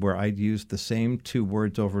sermon where I'd used the same two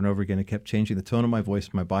words over and over again. I kept changing the tone of my voice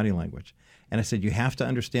and my body language. And I said, you have to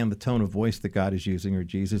understand the tone of voice that God is using or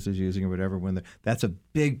Jesus is using or whatever. That's a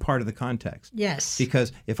big part of the context. Yes.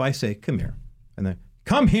 Because if I say, come here, and then,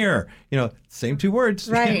 come here, same two words,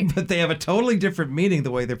 right. but they have a totally different meaning the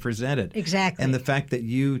way they're presented. Exactly. And the fact that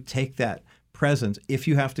you take that presence, if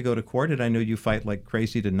you have to go to court, and I know you fight like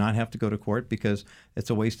crazy to not have to go to court because it's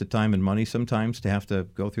a waste of time and money sometimes to have to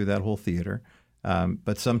go through that whole theater.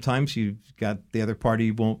 But sometimes you've got the other party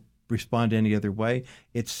won't respond any other way.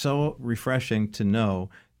 It's so refreshing to know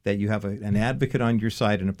that you have an advocate on your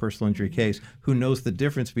side in a personal injury case who knows the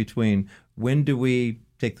difference between when do we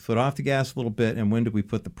take the foot off the gas a little bit and when do we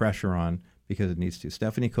put the pressure on because it needs to.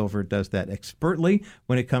 Stefanie Cover does that expertly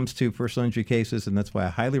when it comes to personal injury cases, and that's why I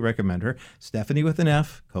highly recommend her. Stefanie with an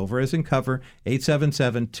F, Cover as in cover,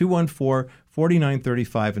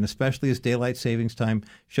 877-214-4935, and especially as daylight savings time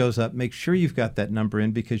shows up, make sure you've got that number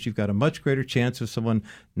in because you've got a much greater chance of someone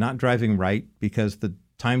not driving right because the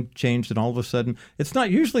time changed and all of a sudden it's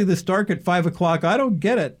not usually this dark at 5 o'clock. I don't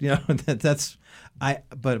get it.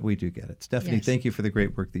 But we do get it. Stefanie, Yes. Thank you for the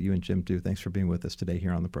great work that you and Jim do. Thanks for being with us today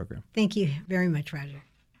here on the program. Thank you very much, Roger.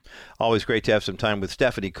 Always great to have some time with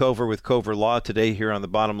Stefanie Cover with Cover Law today here on the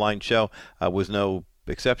Bottom Line Show. Was no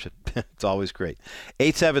exception. It's always great.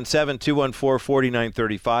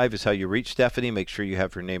 877-214-4935 is how you reach Stefanie. Make sure you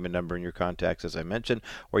have her name and number in your contacts, as I mentioned,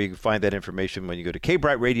 or you can find that information when you go to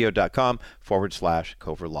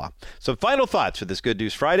kbrightradio.com/Cover Law. Some final thoughts for this Good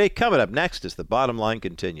News Friday coming up next as the Bottom Line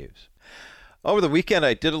continues. Over the weekend,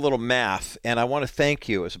 I did a little math, and I want to thank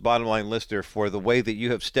you as a Bottom Line listener for the way that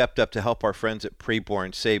you have stepped up to help our friends at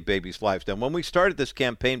Preborn save babies' lives. Now, when we started this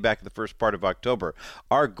campaign back in the first part of October,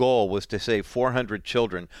 our goal was to save 400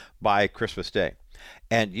 children by Christmas Day.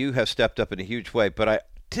 And you have stepped up in a huge way, but I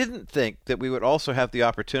didn't think that we would also have the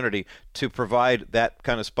opportunity to provide that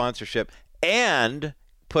kind of sponsorship and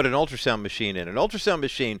put an ultrasound machine in. An ultrasound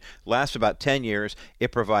machine lasts about 10 years.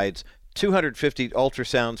 It provides 250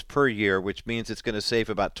 ultrasounds per year, which means it's going to save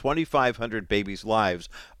about 2,500 babies' lives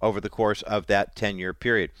over the course of that 10-year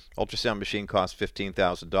period. Ultrasound machine costs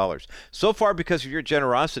 $15,000. So far, because of your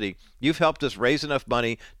generosity, you've helped us raise enough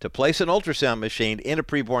money to place an ultrasound machine in a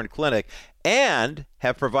preborn clinic and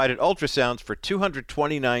have provided ultrasounds for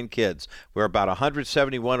 229 kids. We're about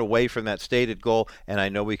 171 away from that stated goal, and I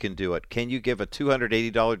know we can do it. Can you give a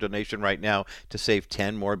 $280 donation right now to save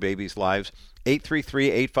 10 more babies' lives?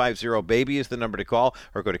 833-850-BABY is the number to call,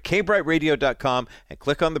 or go to kbrightradio.com and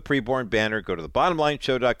click on the Preborn banner. Go to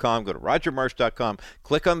thebottomlineshow.com, go to rogermarsh.com,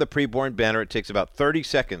 click on the Preborn banner. It takes about 30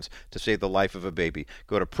 seconds to save the life of a baby.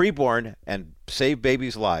 Go to Preborn and save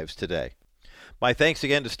babies' lives today. My thanks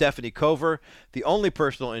again to Stefanie Cover, the only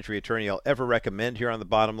personal injury attorney I'll ever recommend here on the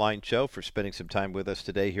Bottom Line Show, for spending some time with us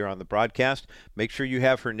today here on the broadcast. Make sure you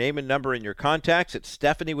have her name and number in your contacts. It's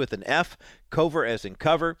Stefanie with an F, Cover as in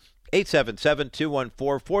cover,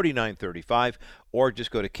 877-214-4935, or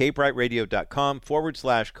just go to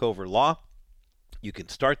kbrightradio.com/Cover Law. You can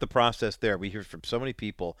start the process there. We hear from so many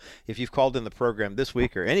people. If you've called in the program this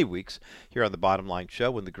week or any weeks here on the Bottom Line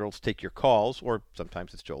Show, when the girls take your calls, or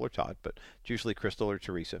sometimes it's Joel or Todd, but it's usually Crystal or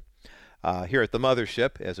Teresa, here at the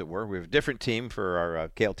mothership, as it were. We have a different team for our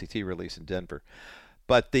KLTT release in Denver.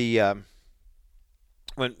 But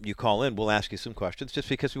when you call in, we'll ask you some questions just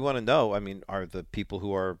because we want to know, I mean, are the people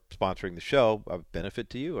who are sponsoring the show of benefit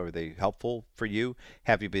to you? Are they helpful for you?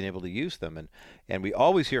 Have you been able to use them? And we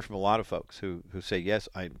always hear from a lot of folks who say, yes,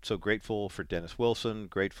 I'm so grateful for Dennis Wilson,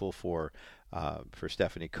 grateful for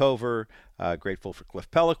Stefanie Cover, grateful for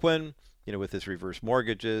Cliff Peliquin, with his reverse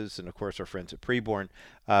mortgages, and of course our friends at Preborn.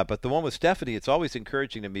 But the one with Stefanie, it's always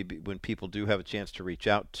encouraging to me when people do have a chance to reach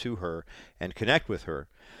out to her and connect with her.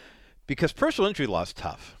 Because personal injury law is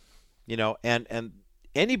tough, and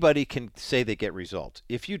anybody can say they get results.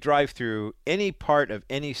 If you drive through any part of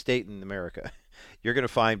any state in America, you're going to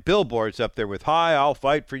find billboards up there with, "Hi, I'll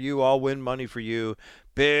fight for you, I'll win money for you,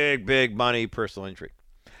 big, big money, personal injury."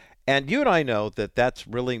 And you and I know that that's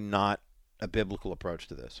really not a biblical approach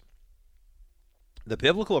to this. The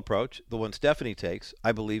biblical approach, the one Stefanie takes,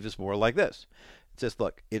 I believe is more like this. It says,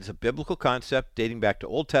 look, it's a biblical concept dating back to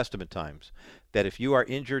Old Testament times that if you are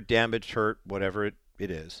injured, damaged, hurt, whatever it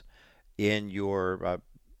is, in your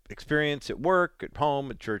experience at work, at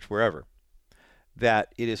home, at church, wherever,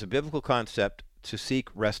 that it is a biblical concept to seek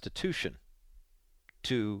restitution,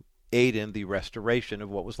 to aid in the restoration of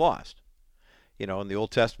what was lost. In the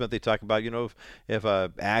Old Testament, they talk about, if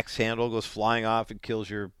a axe handle goes flying off and kills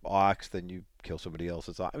your ox, then you kill somebody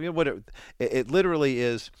else's ox. I mean, it literally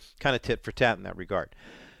is kind of tit for tat in that regard.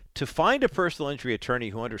 To find a personal injury attorney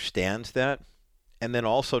who understands that and then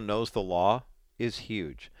also knows the law is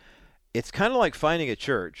huge. It's kind of like finding a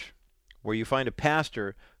church where you find a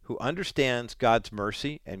pastor who understands God's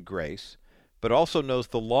mercy and grace, but also knows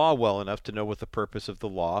the law well enough to know what the purpose of the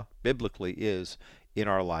law biblically is in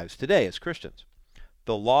our lives today as Christians.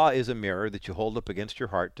 The law is a mirror that you hold up against your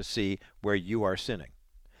heart to see where you are sinning.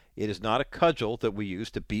 It is not a cudgel that we use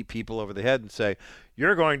to beat people over the head and say,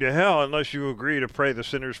 "You're going to hell unless you agree to pray the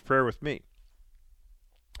sinner's prayer with me."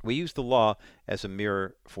 We use the law as a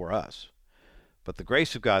mirror for us. But the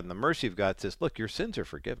grace of God and the mercy of God says, look, your sins are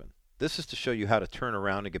forgiven. This is to show you how to turn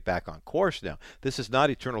around and get back on course now. This is not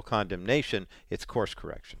eternal condemnation. It's course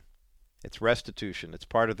correction. It's restitution. It's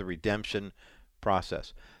part of the redemption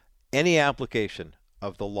process. Any application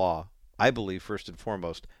of the law, I believe, first and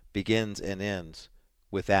foremost, begins and ends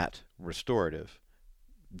with that restorative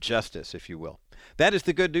justice, if you will. That is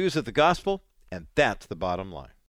the good news of the gospel, and that's the bottom line.